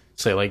well.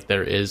 Say like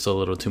there is a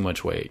little too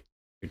much weight,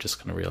 you're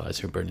just gonna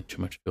realize you're burning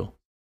too much fuel.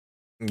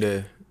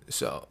 Yeah.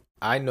 So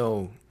I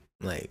know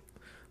like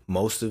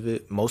most of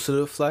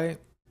the flight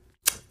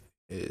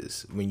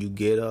is when you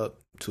get up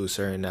to a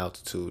certain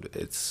altitude,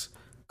 it's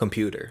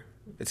computer.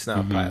 It's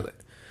not pilot.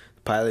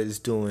 The pilot is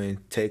doing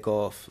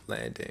takeoff,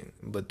 landing,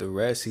 but the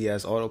rest he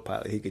has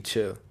autopilot. He could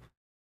chill.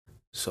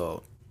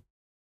 So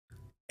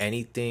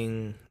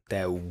anything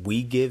that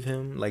we give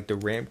him, like the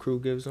ramp crew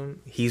gives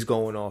him, he's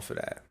going off of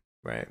that,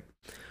 right?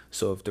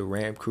 So if the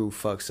ramp crew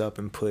fucks up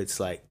and puts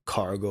like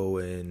cargo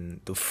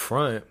in the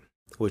front,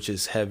 which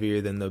is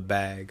heavier than the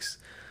bags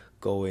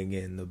going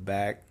in the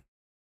back,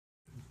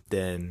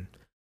 then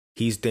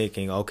he's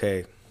thinking,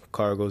 okay,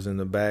 cargo's in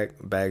the back,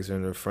 bags are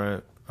in the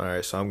front. All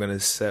right, so I'm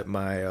gonna set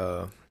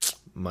my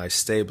my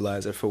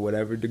stabilizer for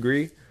whatever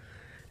degree,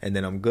 and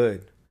then I'm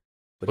good.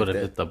 But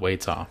if the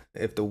weight's off,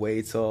 if the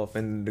weight's off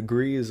and the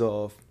degree is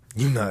off,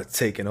 you're not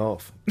taking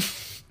off.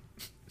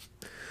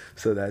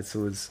 So that's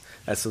what's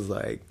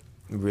like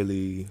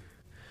really.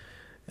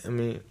 I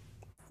mean,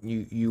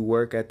 you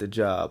work at the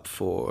job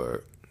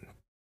for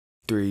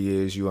 3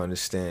 years, you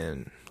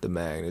understand the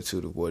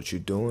magnitude of what you're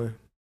doing,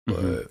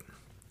 but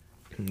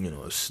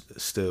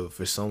still,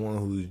 for someone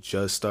who's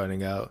just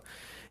starting out,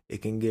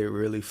 it can get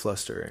really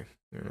flustering.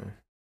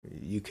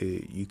 You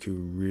could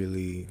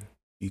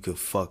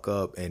fuck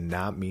up and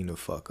not mean to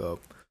fuck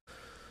up,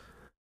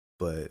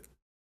 but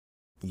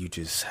you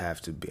just have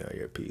to be on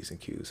your P's and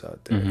Q's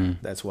out there.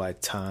 That's why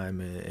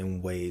time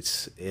and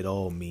weights, it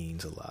all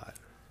means a lot.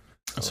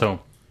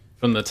 So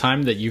from the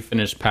time that you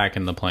finish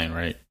packing the plane,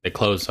 right, they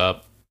close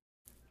up,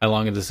 how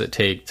long does it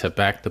take to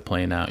back the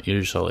plane out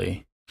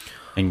usually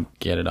and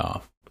get it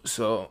off?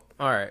 So,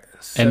 all right.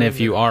 And if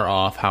you are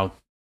off, how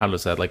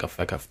does that like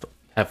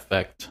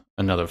affect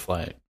another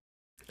flight?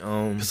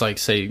 Because like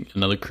say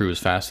another crew is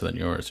faster than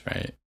yours,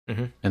 right?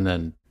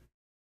 And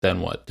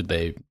then what? Did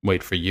they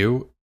wait for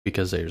you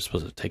because they were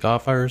supposed to take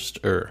off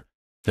first, or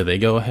did they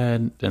go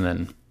ahead and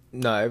then?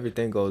 No,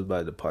 everything goes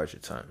by departure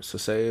time. So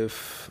say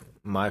if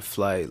my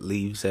flight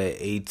leaves at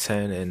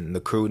 8:10 and the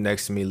crew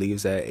next to me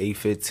leaves at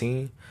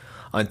 8:15,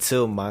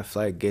 until my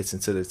flight gets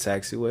into the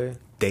taxiway,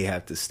 they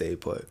have to stay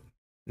put,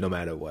 no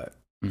matter what,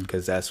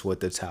 because that's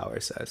what the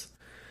tower says.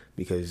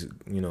 Because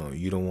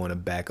you don't want to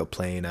back a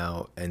plane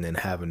out and then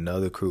have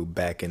another crew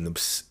back in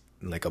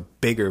like a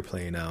bigger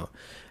plane out,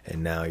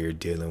 and now you're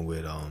dealing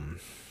with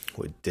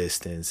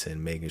distance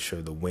and making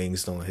sure the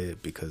wings don't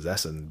hit, because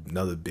that's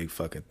another big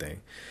fucking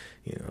thing.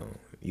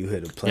 You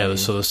hit a plane. Yeah,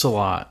 so there's a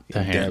lot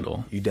to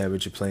handle. You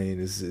damage your plane,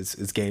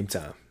 it's game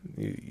time.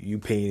 You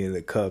peeing in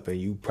the cup and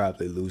you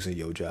probably losing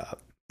your job.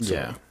 So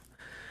yeah.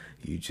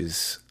 You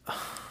just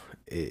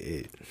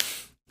it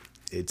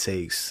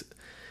takes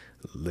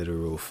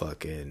literal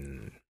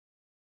fucking,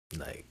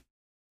 like,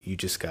 you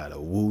just gotta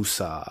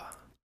woosah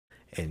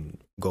and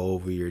go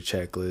over your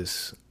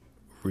checklist,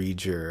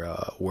 read your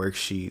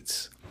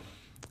worksheets,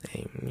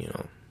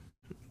 and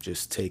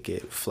just take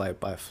it flight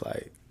by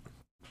flight.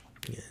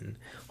 And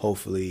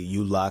hopefully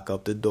you lock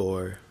up the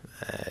door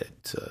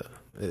at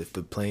if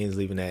the plane's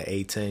leaving at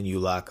 8:10, you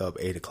lock up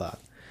 8 o'clock,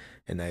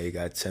 and now you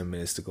got 10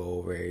 minutes to go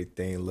over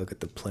everything, look at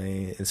the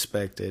plane,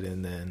 inspect it,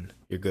 and then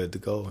you're good to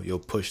go. You'll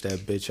push that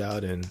bitch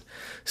out and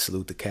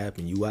salute the cap,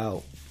 and you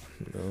out.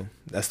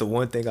 That's the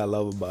one thing I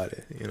love about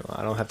it.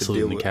 I don't have to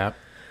deal with the cap.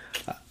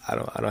 I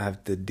don't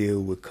have to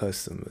deal with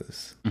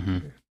customers.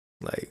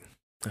 Like,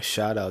 a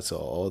shout out to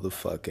all the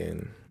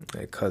fucking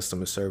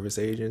customer service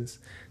agents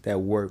that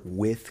work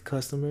with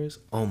customers.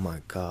 Oh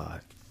my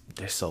God,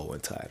 they're so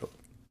entitled.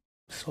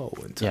 So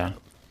entitled. Yeah.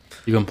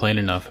 You complain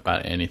enough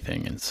about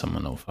anything and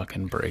someone will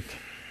fucking break.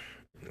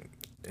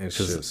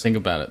 Because think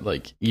about it,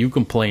 like, you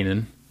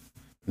complaining,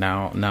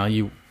 now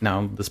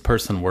this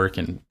person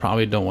working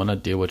probably don't want to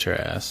deal with your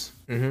ass.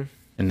 And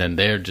then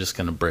they're just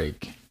gonna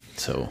break.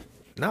 So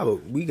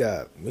but we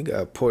got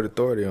Port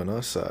Authority on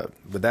our side.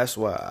 But that's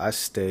why I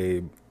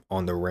stay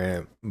on the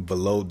ramp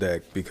below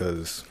deck,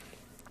 because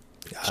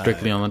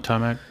strictly on the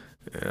tarmac.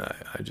 Yeah,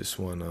 I just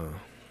want,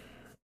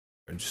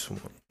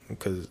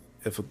 because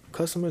if a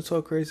customer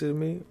talk crazy to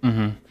me,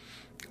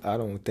 I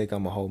don't think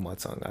I'm gonna hold my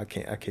tongue. I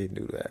can't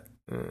do that.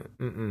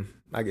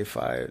 I get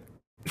fired.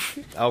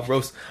 I'll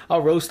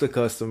roast the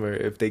customer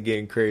if they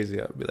getting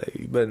crazy. I'll be like,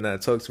 you better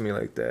not talk to me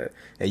like that.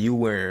 And you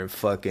wearing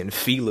fucking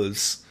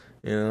feelers,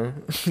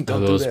 Don't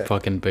those do that.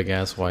 Fucking big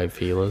ass white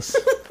feelers.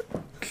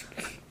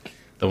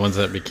 The ones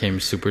that became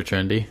super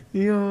trendy.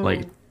 Yo.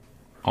 Like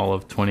all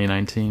of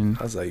 2019.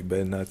 I was like, you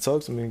better not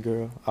talk to me,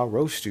 girl. I'll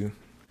roast you.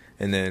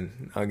 And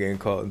then I'm getting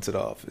called into the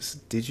office.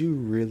 Did you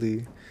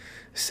really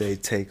say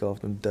take off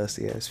them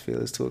dusty ass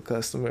feelers to a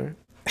customer?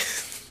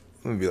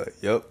 I'm gonna be like,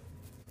 yep.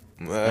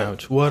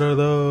 Ouch. What are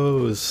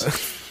those?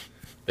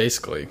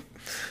 Basically,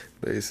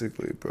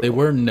 bro. They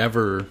were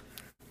never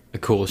a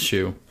cool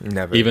shoe.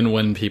 Never. Even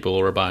when people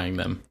were buying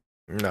them.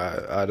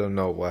 Nah, I don't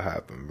know what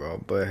happened,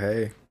 bro. But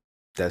hey,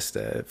 that's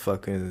that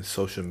fucking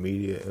social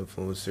media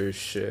influencer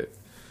shit.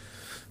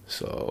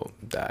 So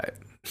that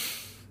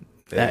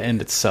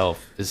in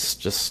itself is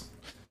just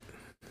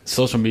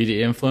social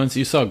media influence.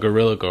 You saw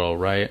Gorilla Girl,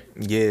 right?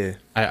 Yeah.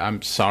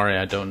 I'm sorry,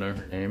 I don't know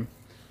her name,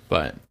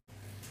 but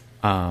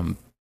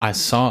I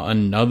saw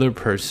another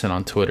person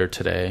on Twitter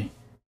today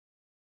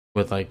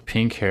with like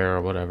pink hair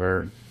or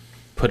whatever,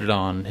 put it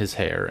on his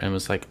hair and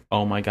was like,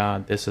 oh my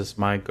God, this is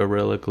my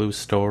Gorilla Glue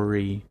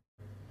story.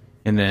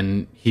 And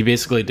then he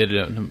basically did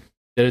it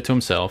to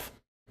himself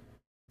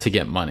to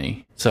get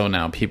money. So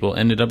now people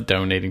ended up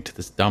donating to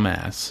this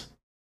dumbass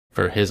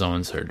for his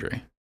own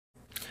surgery.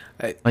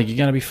 Like, you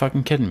gotta be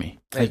fucking kidding me.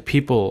 Like,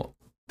 people,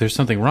 there's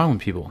something wrong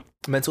with people.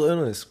 Mental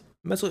illness.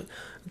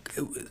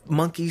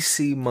 Monkey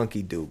see,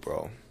 monkey do,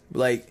 bro.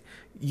 Like,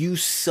 you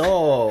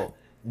saw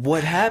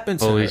what happened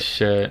to her. Holy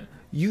shit.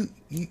 You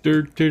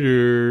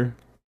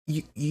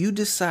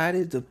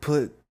decided to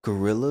put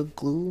Gorilla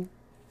Glue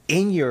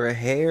in your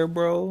hair,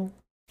 bro.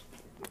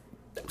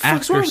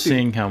 After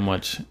seeing how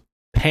much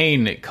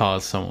pain it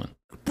caused someone.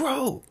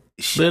 Bro.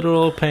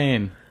 Literal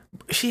pain.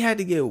 She had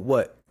to get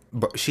what?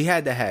 Bro, she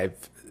had to have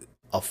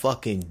a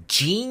fucking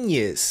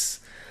genius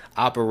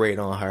operate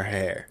on her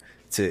hair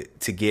to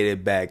get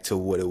it back to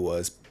what it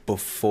was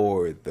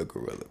before the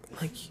gorilla.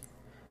 Like,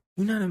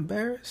 you're not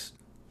embarrassed?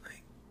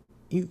 Like,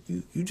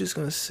 you just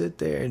gonna sit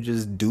there and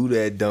just do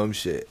that dumb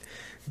shit,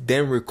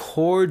 then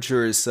record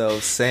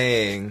yourself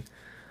saying,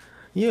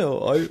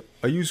 yo,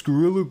 I used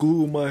Gorilla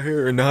Glue in my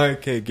hair and now I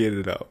can't get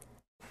it out.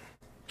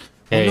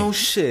 Hey, no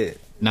shit.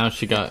 Now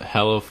she got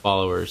hella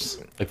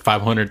followers, like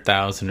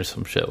 500,000 or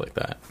some shit like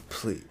that.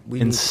 Please,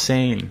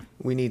 insane.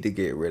 We need to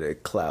get rid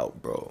of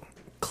clout, bro.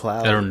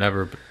 Clout. That'll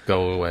never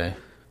go away.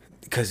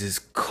 Because it's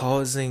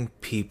causing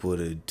people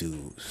to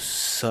do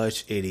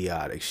such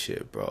idiotic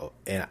shit, bro.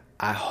 And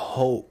I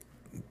hope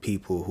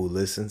people who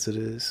listen to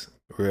this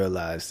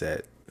realize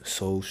that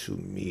social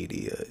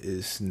media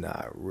is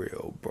not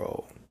real,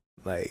 bro.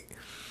 Like,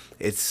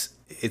 it's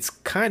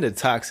kind of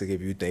toxic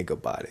if you think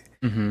about it.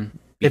 Mm-hmm.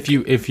 If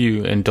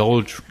you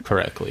indulge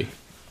correctly,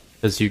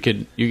 because you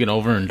can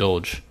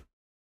overindulge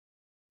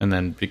and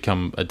then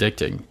become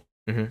addicting,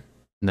 and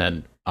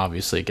then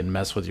obviously it can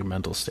mess with your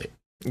mental state.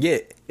 Yeah,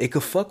 it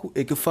could fuck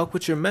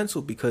with your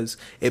mental, because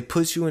it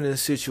puts you in a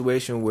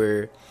situation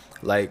where,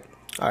 like,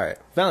 all right,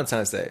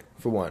 Valentine's Day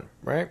for one,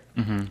 right?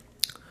 Mm-hmm.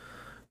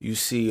 You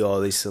see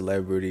all these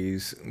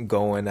celebrities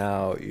going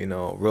out,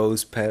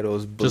 rose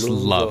petals, balloons, just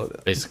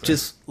love, basically.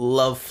 Just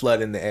love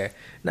flooding the air.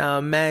 Now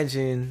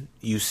imagine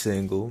you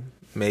single.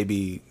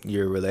 Maybe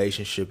your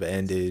relationship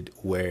ended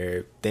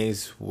where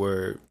things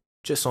were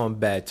just on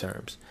bad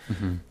terms.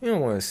 Mm-hmm. You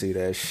don't want to see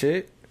that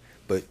shit.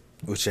 But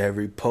with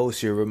every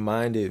post, you're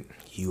reminded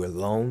you are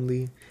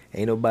lonely.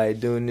 Ain't nobody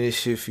doing this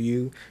shit for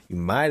you. You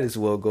might as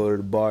well go to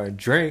the bar and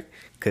drink,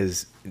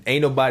 because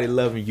ain't nobody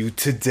loving you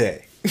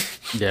today.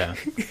 Yeah.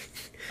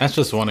 That's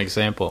just one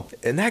example.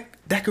 And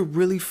that could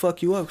really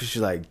fuck you up, because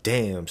you're like,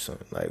 damn, son,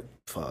 like,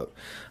 fuck,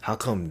 how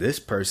come this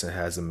person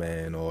has a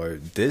man, or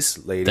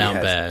this lady down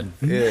has bad.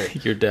 Yeah.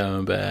 You're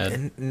down bad.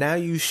 And now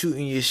you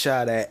shooting your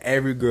shot at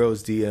every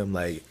girl's DM,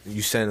 like,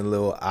 you send a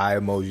little eye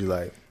emoji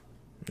like,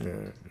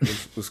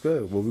 what's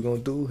good? What we gonna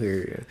do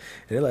here? And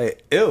they're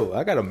like, ew,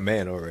 I got a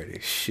man already.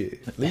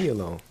 Shit, leave me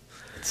alone.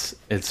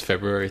 It's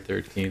February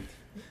 13th,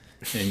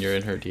 and you're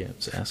in her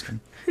DMs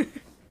asking.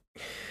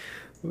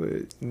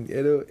 But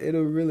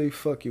it'll really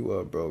fuck you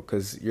up, bro,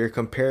 because you're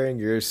comparing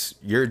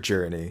your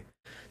journey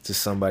to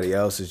somebody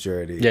else's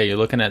journey. Yeah, you're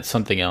looking at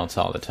something else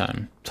all the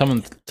time.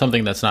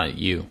 Something that's not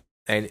you.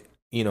 And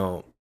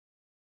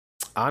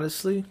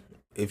honestly,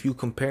 if you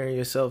comparing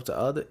yourself to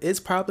other, it's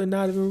probably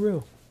not even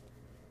real.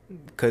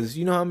 Because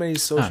you know how many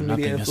social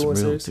media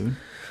influencers real,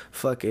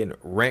 fucking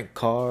rent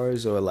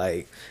cars, or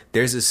like,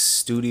 there's a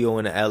studio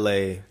in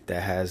LA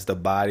that has the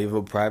body of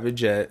a private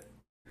jet,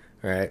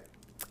 right?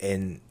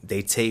 And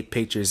they take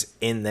pictures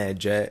in that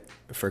jet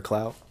for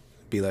clout.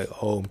 Be like,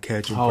 oh, I'm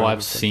catching. Oh,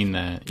 I've seen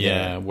that.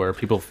 Yeah, where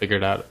people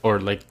figured out, or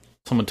like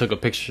someone took a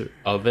picture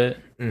of it.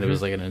 Mm-hmm. It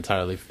was like an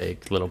entirely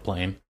fake little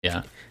plane.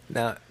 Yeah.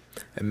 Now,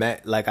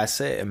 like I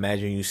said,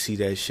 imagine you see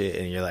that shit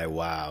and you're like,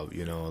 wow,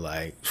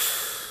 like,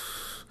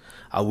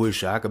 I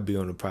wish I could be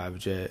on a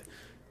private jet,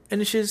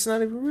 and the shit's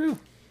not even real,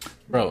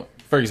 bro.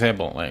 For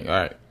example, like, all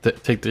right,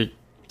 take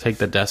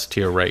the desk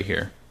to your right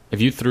here.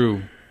 If you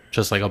threw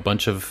just like a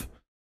bunch of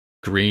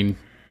green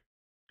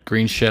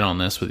shit on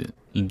this, with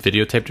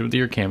videotaped it with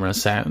your camera,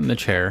 sat in the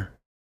chair,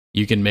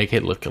 you can make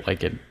it look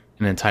like an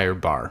entire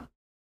bar.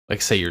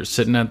 Like, say you're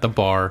sitting at the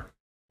bar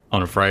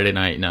on a Friday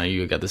night. Now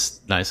you got this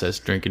nice ass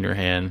drink in your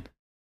hand,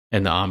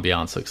 and the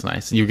ambiance looks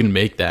nice. You can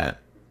make that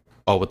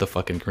all with the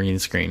fucking green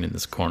screen in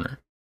this corner,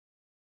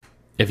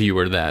 if you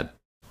were that,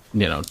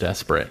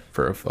 desperate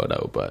for a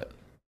photo. But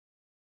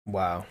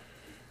wow,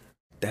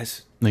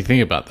 that's like,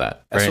 think about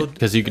that, right?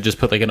 Because you could just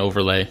put like an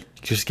overlay,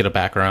 just get a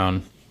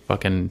background,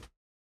 fucking,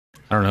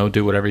 I don't know,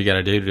 do whatever you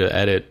gotta do to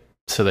edit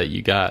so that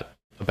you got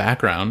a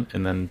background,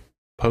 and then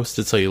post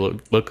it so you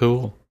look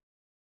cool.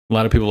 A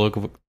lot of people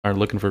are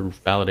looking for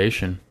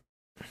validation.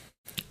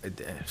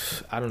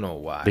 I don't know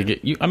why.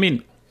 I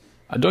mean,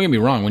 don't get me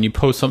wrong. When you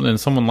post something and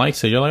someone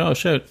likes it, you're like, oh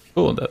shit,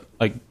 cool.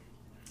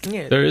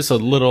 There is a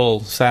little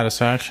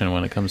satisfaction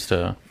when it comes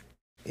to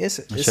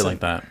shit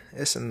like that.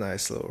 It's a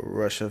nice little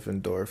rush of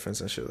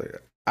endorphins and shit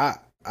like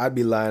that. I'd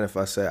be lying if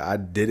I said I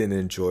didn't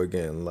enjoy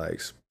getting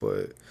likes,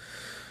 but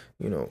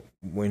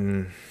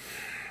when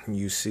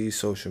you see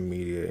social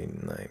media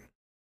and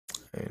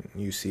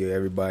you see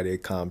everybody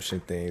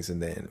accomplishing things,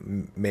 and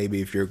then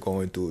maybe if you're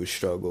going through a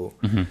struggle,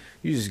 mm-hmm.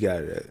 you just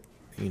gotta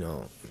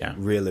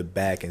reel it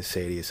back and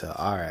say to yourself,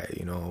 all right,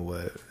 you know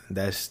what,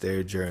 that's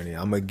their journey.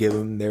 I'm gonna give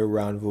them their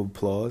round of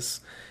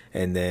applause,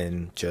 and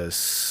then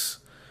just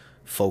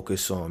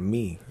focus on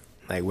me.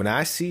 Like, when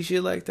I see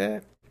shit like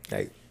that,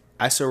 like,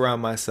 I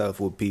surround myself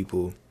with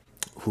people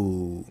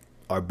who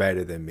are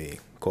better than me,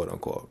 quote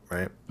unquote,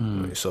 right?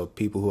 Mm. So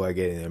people who are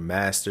getting their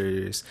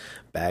masters,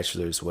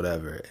 bachelors,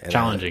 whatever, and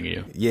challenging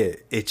you. Yeah,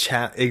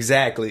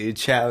 exactly. It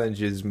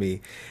challenges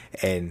me,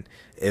 and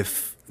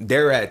if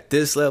they're at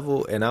this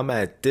level and I'm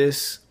at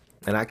this,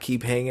 and I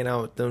keep hanging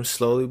out with them,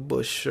 slowly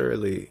but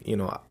surely,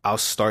 I'll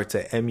start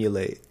to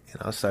emulate,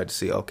 and I'll start to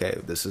see, okay,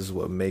 this is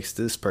what makes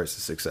this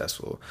person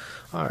successful.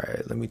 All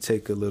right, let me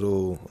take a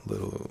little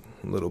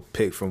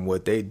pick from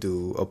what they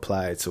do,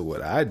 apply it to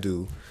what I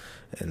do,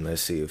 and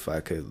let's see if I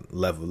could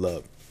level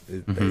up,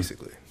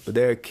 basically. But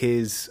there are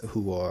kids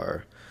who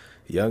are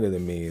younger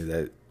than me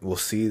that will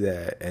see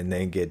that and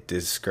then get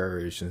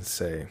discouraged and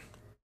say,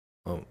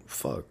 "Oh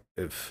fuck!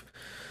 If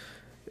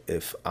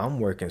I'm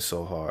working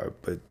so hard,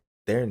 but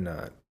they're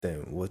not,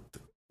 then what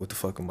the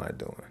fuck am I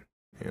doing?"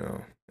 You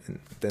know, and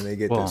then they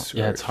get discouraged.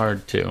 Yeah, it's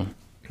hard too,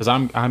 because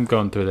I'm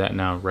going through that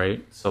now,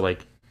 right? So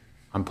like,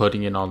 I'm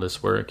putting in all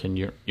this work, and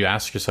you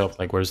ask yourself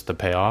like, where's the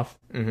payoff?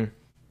 Mm-hmm.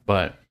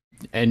 But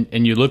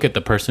and you look at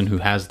the person who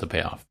has the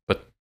payoff,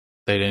 but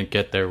they didn't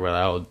get there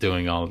without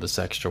doing all of this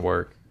extra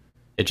work.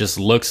 It just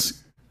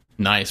looks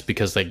nice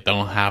because they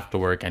don't have to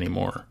work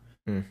anymore.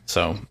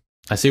 So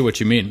I see what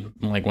you mean.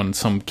 Like when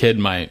some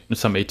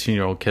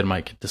 18-year-old kid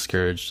might get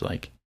discouraged,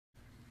 like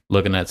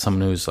looking at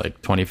someone who's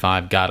like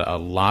 25, got a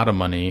lot of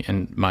money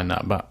and might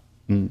not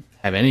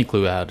have any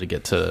clue how to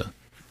get to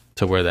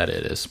where that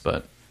it is.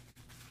 But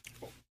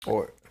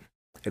or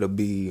it'll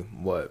be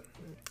what,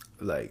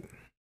 like,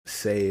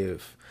 say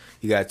if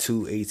you got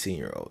two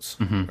 18-year-olds,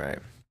 right?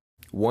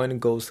 One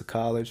goes to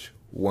college,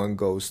 one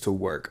goes to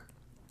work.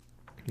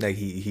 Like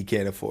he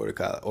can't afford a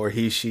college, or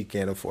she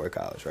can't afford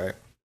college, right?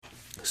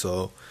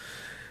 So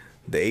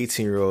the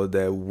 18-year-old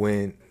that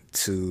went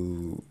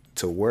to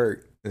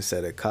work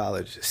instead of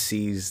college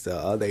sees the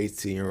other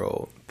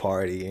 18-year-old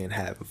partying,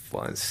 having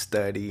fun,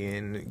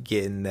 studying,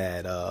 getting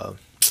that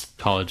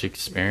college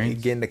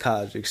experience, getting the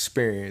college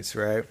experience,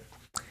 right?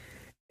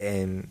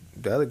 And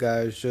the other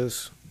guy is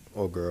just,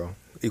 or girl,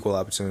 equal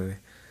opportunity.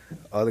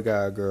 Other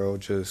guy or girl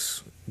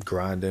just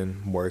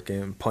grinding,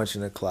 working,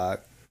 punching the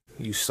clock.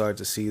 You start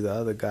to see the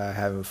other guy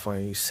having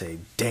fun. You say,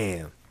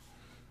 damn,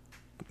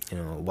 you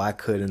know, why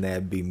couldn't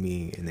that be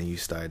me? And then you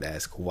start to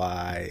ask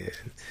why.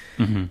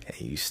 And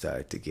you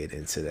start to get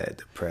into that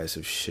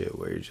depressive shit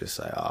where you're just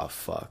like, oh,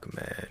 fuck,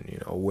 man.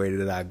 You know, where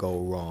did I go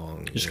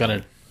wrong? You just got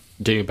to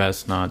do your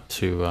best not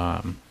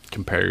to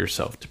compare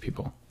yourself to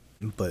people.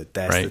 But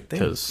that's the thing.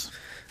 Because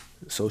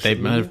they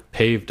might have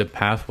paved a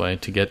pathway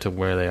to get to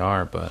where they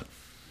are, but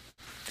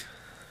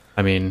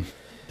I mean,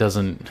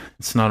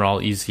 it's not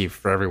all easy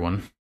for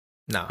everyone.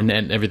 No.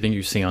 And everything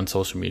you see on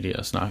social media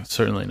is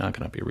certainly not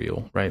going to be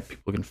real, right?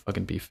 People can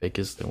fucking be fake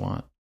as they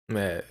want.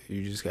 Man,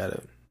 you just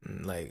gotta,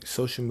 like,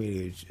 social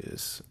media is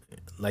just,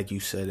 like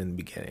you said in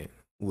the beginning,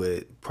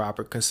 with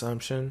proper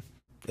consumption,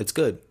 it's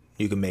good.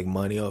 You can make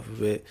money off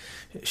of it,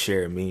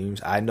 share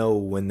memes. I know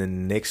when the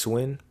Knicks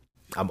win,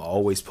 I'm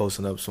always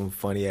posting up some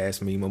funny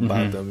ass meme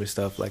about them and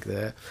stuff like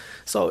that.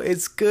 So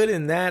it's good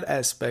in that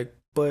aspect,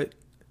 but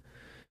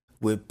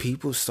when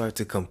people start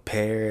to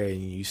compare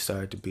and you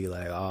start to be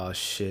like, oh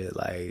shit,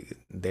 like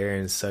they're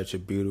in such a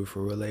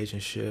beautiful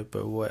relationship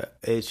or what,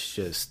 it's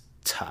just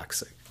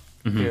toxic,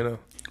 you know?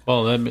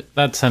 Well,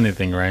 that's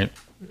anything, right?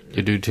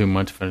 You do too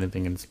much of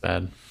anything and it's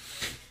bad.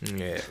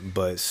 Yeah,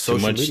 but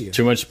social media.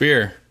 Too much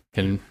beer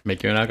can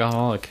make you an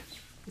alcoholic,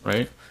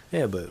 right?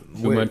 Yeah, but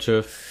too much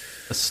of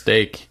a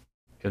steak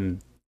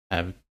can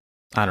have,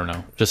 I don't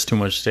know, just too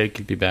much steak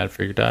could be bad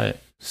for your diet.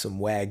 Some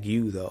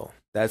Wagyu though,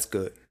 that's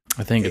good.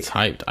 I think it's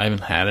hyped. I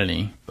haven't had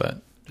any,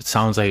 but it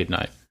sounds like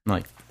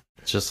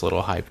it's just a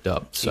little hyped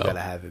up. So you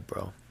gotta have it,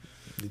 bro.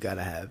 You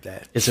gotta have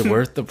that. Is it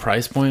worth the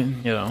price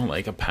point? You know,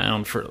 like a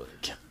pound for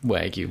like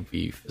Wagyu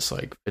beef is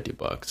like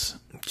 $50.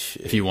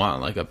 Shit. If you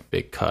want like a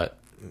big cut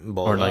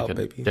or like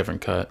a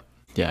different cut,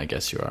 yeah, I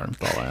guess you are.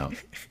 Ball out.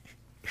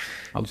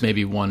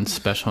 Maybe one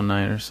special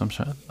night or some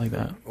shit like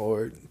that.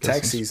 Or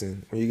tax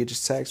season when you get your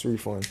tax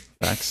refund.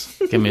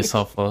 Tax. Give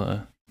myself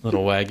a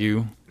little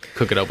Wagyu.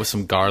 Cook it up with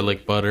some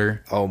garlic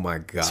butter. Oh my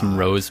god. Some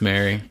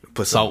rosemary.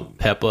 Put salt,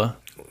 pepper.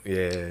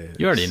 Yeah.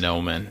 You already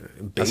know,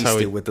 man. Baste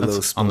it with the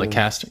little spoon. On the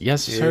cast.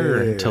 Yes,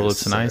 sir. Until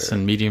it's nice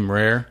and medium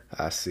rare.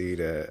 I see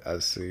that.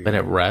 Let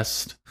it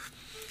rest.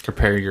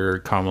 Prepare your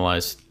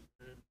caramelized,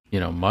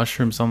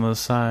 mushrooms on the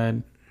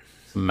side.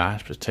 Some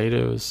mashed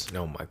potatoes.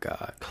 Oh my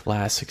god.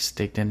 Classic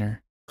steak dinner.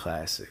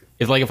 Classic.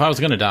 If I was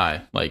gonna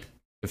die, like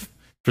if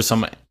for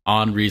some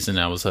odd reason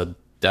I was a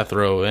death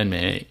row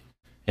inmate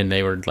and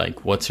they were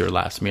like, "What's your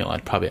last meal?"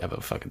 I'd probably have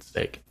a fucking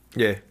steak.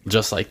 Yeah.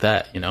 Just like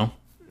that,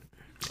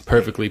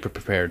 perfectly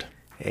prepared.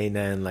 Ain't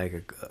nothing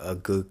like a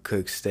good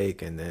cooked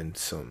steak and then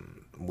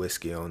some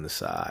whiskey on the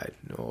side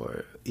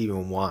or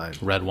even wine.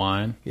 Red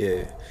wine.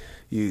 Yeah.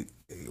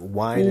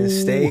 Wine and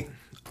steak,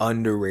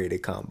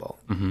 underrated combo.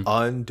 Mm-hmm.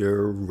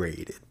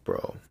 Underrated,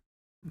 bro.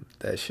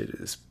 That shit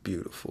is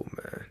beautiful,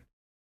 man.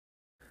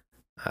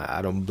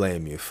 I don't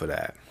blame you for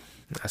that.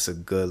 That's a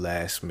good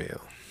last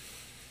meal.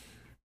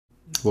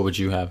 What would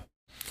you have?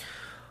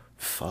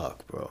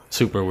 Fuck, bro.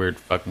 Super weird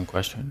fucking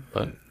question,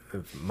 but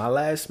my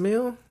last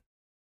meal,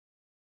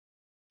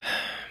 I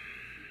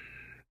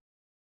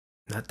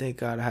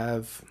think I'd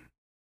have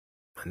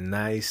a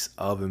nice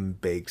oven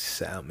baked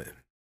salmon,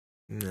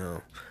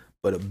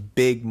 but a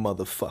big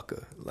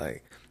motherfucker,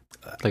 like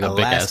a big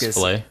ass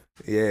fillet.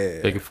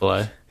 Yeah, big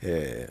fillet.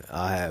 Yeah,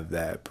 I'll have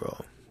that,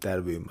 bro.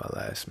 That'll be my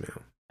last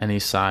meal. Any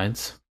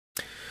sides?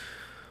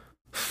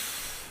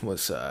 What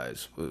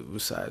size?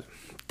 What size?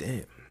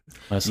 Damn.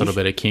 Nice little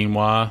bit of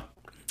quinoa.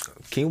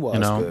 Quinoa, You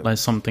know, good. like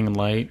something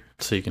light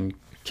so you can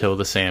kill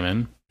the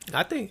salmon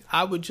I think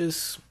I would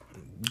just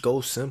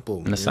go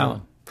simple. in a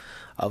salad.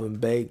 Oven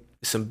bake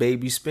some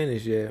baby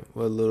spinach, yeah,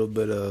 with a little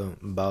bit of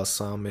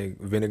balsamic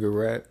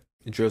vinaigrette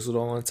drizzled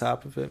on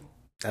top of it.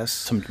 That's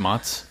Some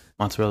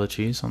mozzarella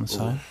cheese on the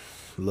side.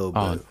 a little bit.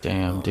 Oh,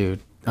 damn, dude.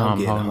 I'm I'm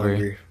getting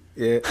hungry.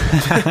 Yeah.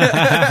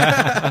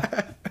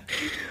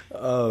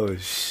 Oh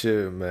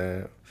shit,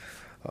 man.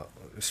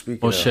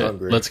 Speaking Well, of shit.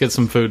 hungry, Let's get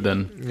some food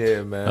then.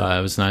 yeah, man.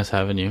 It was nice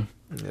having you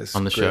It's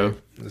on the great. show.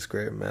 It's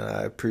great, man.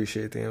 I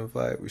appreciate the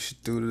invite. We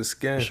should do this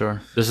again.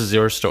 Sure. This is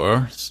your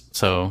store,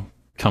 so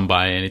come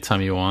by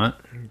anytime you want.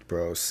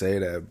 Bro, say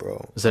that,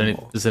 bro. Is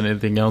there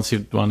anything else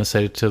you want to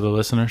say to the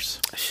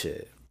listeners?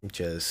 Shit.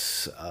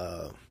 Just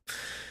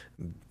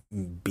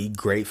be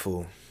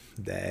grateful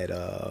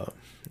that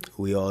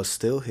we all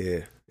still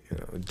here, you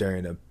know,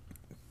 during a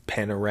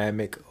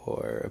panoramic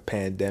or a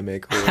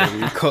pandemic or whatever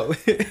you call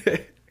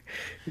it.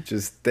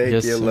 Just thank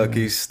Yes, your sir.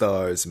 lucky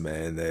stars,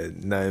 man,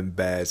 that nothing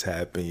bad's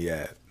happened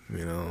yet.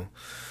 You know,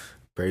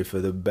 pray for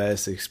the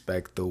best,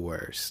 expect the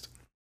worst.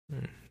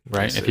 Right?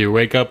 That's If it. you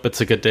wake up, it's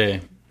a good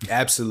day.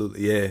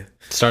 Absolutely, yeah.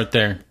 Start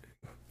there.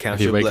 Count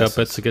If you your wake blessings.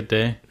 up, it's a good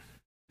day.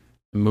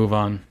 Move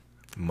on.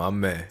 My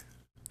man.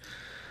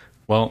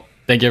 Well,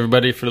 thank you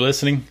everybody for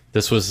listening.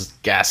 This was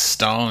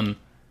Gaston.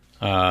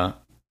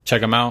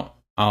 Check him out.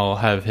 I'll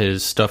have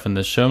his stuff in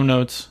the show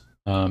notes.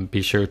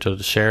 Be sure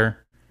to share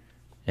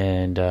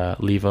and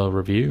leave a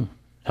review.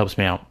 Helps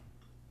me out.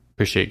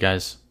 Appreciate it,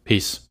 guys.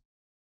 Peace.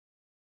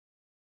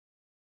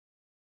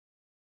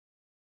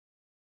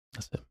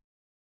 That's it.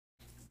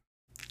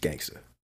 Gangster.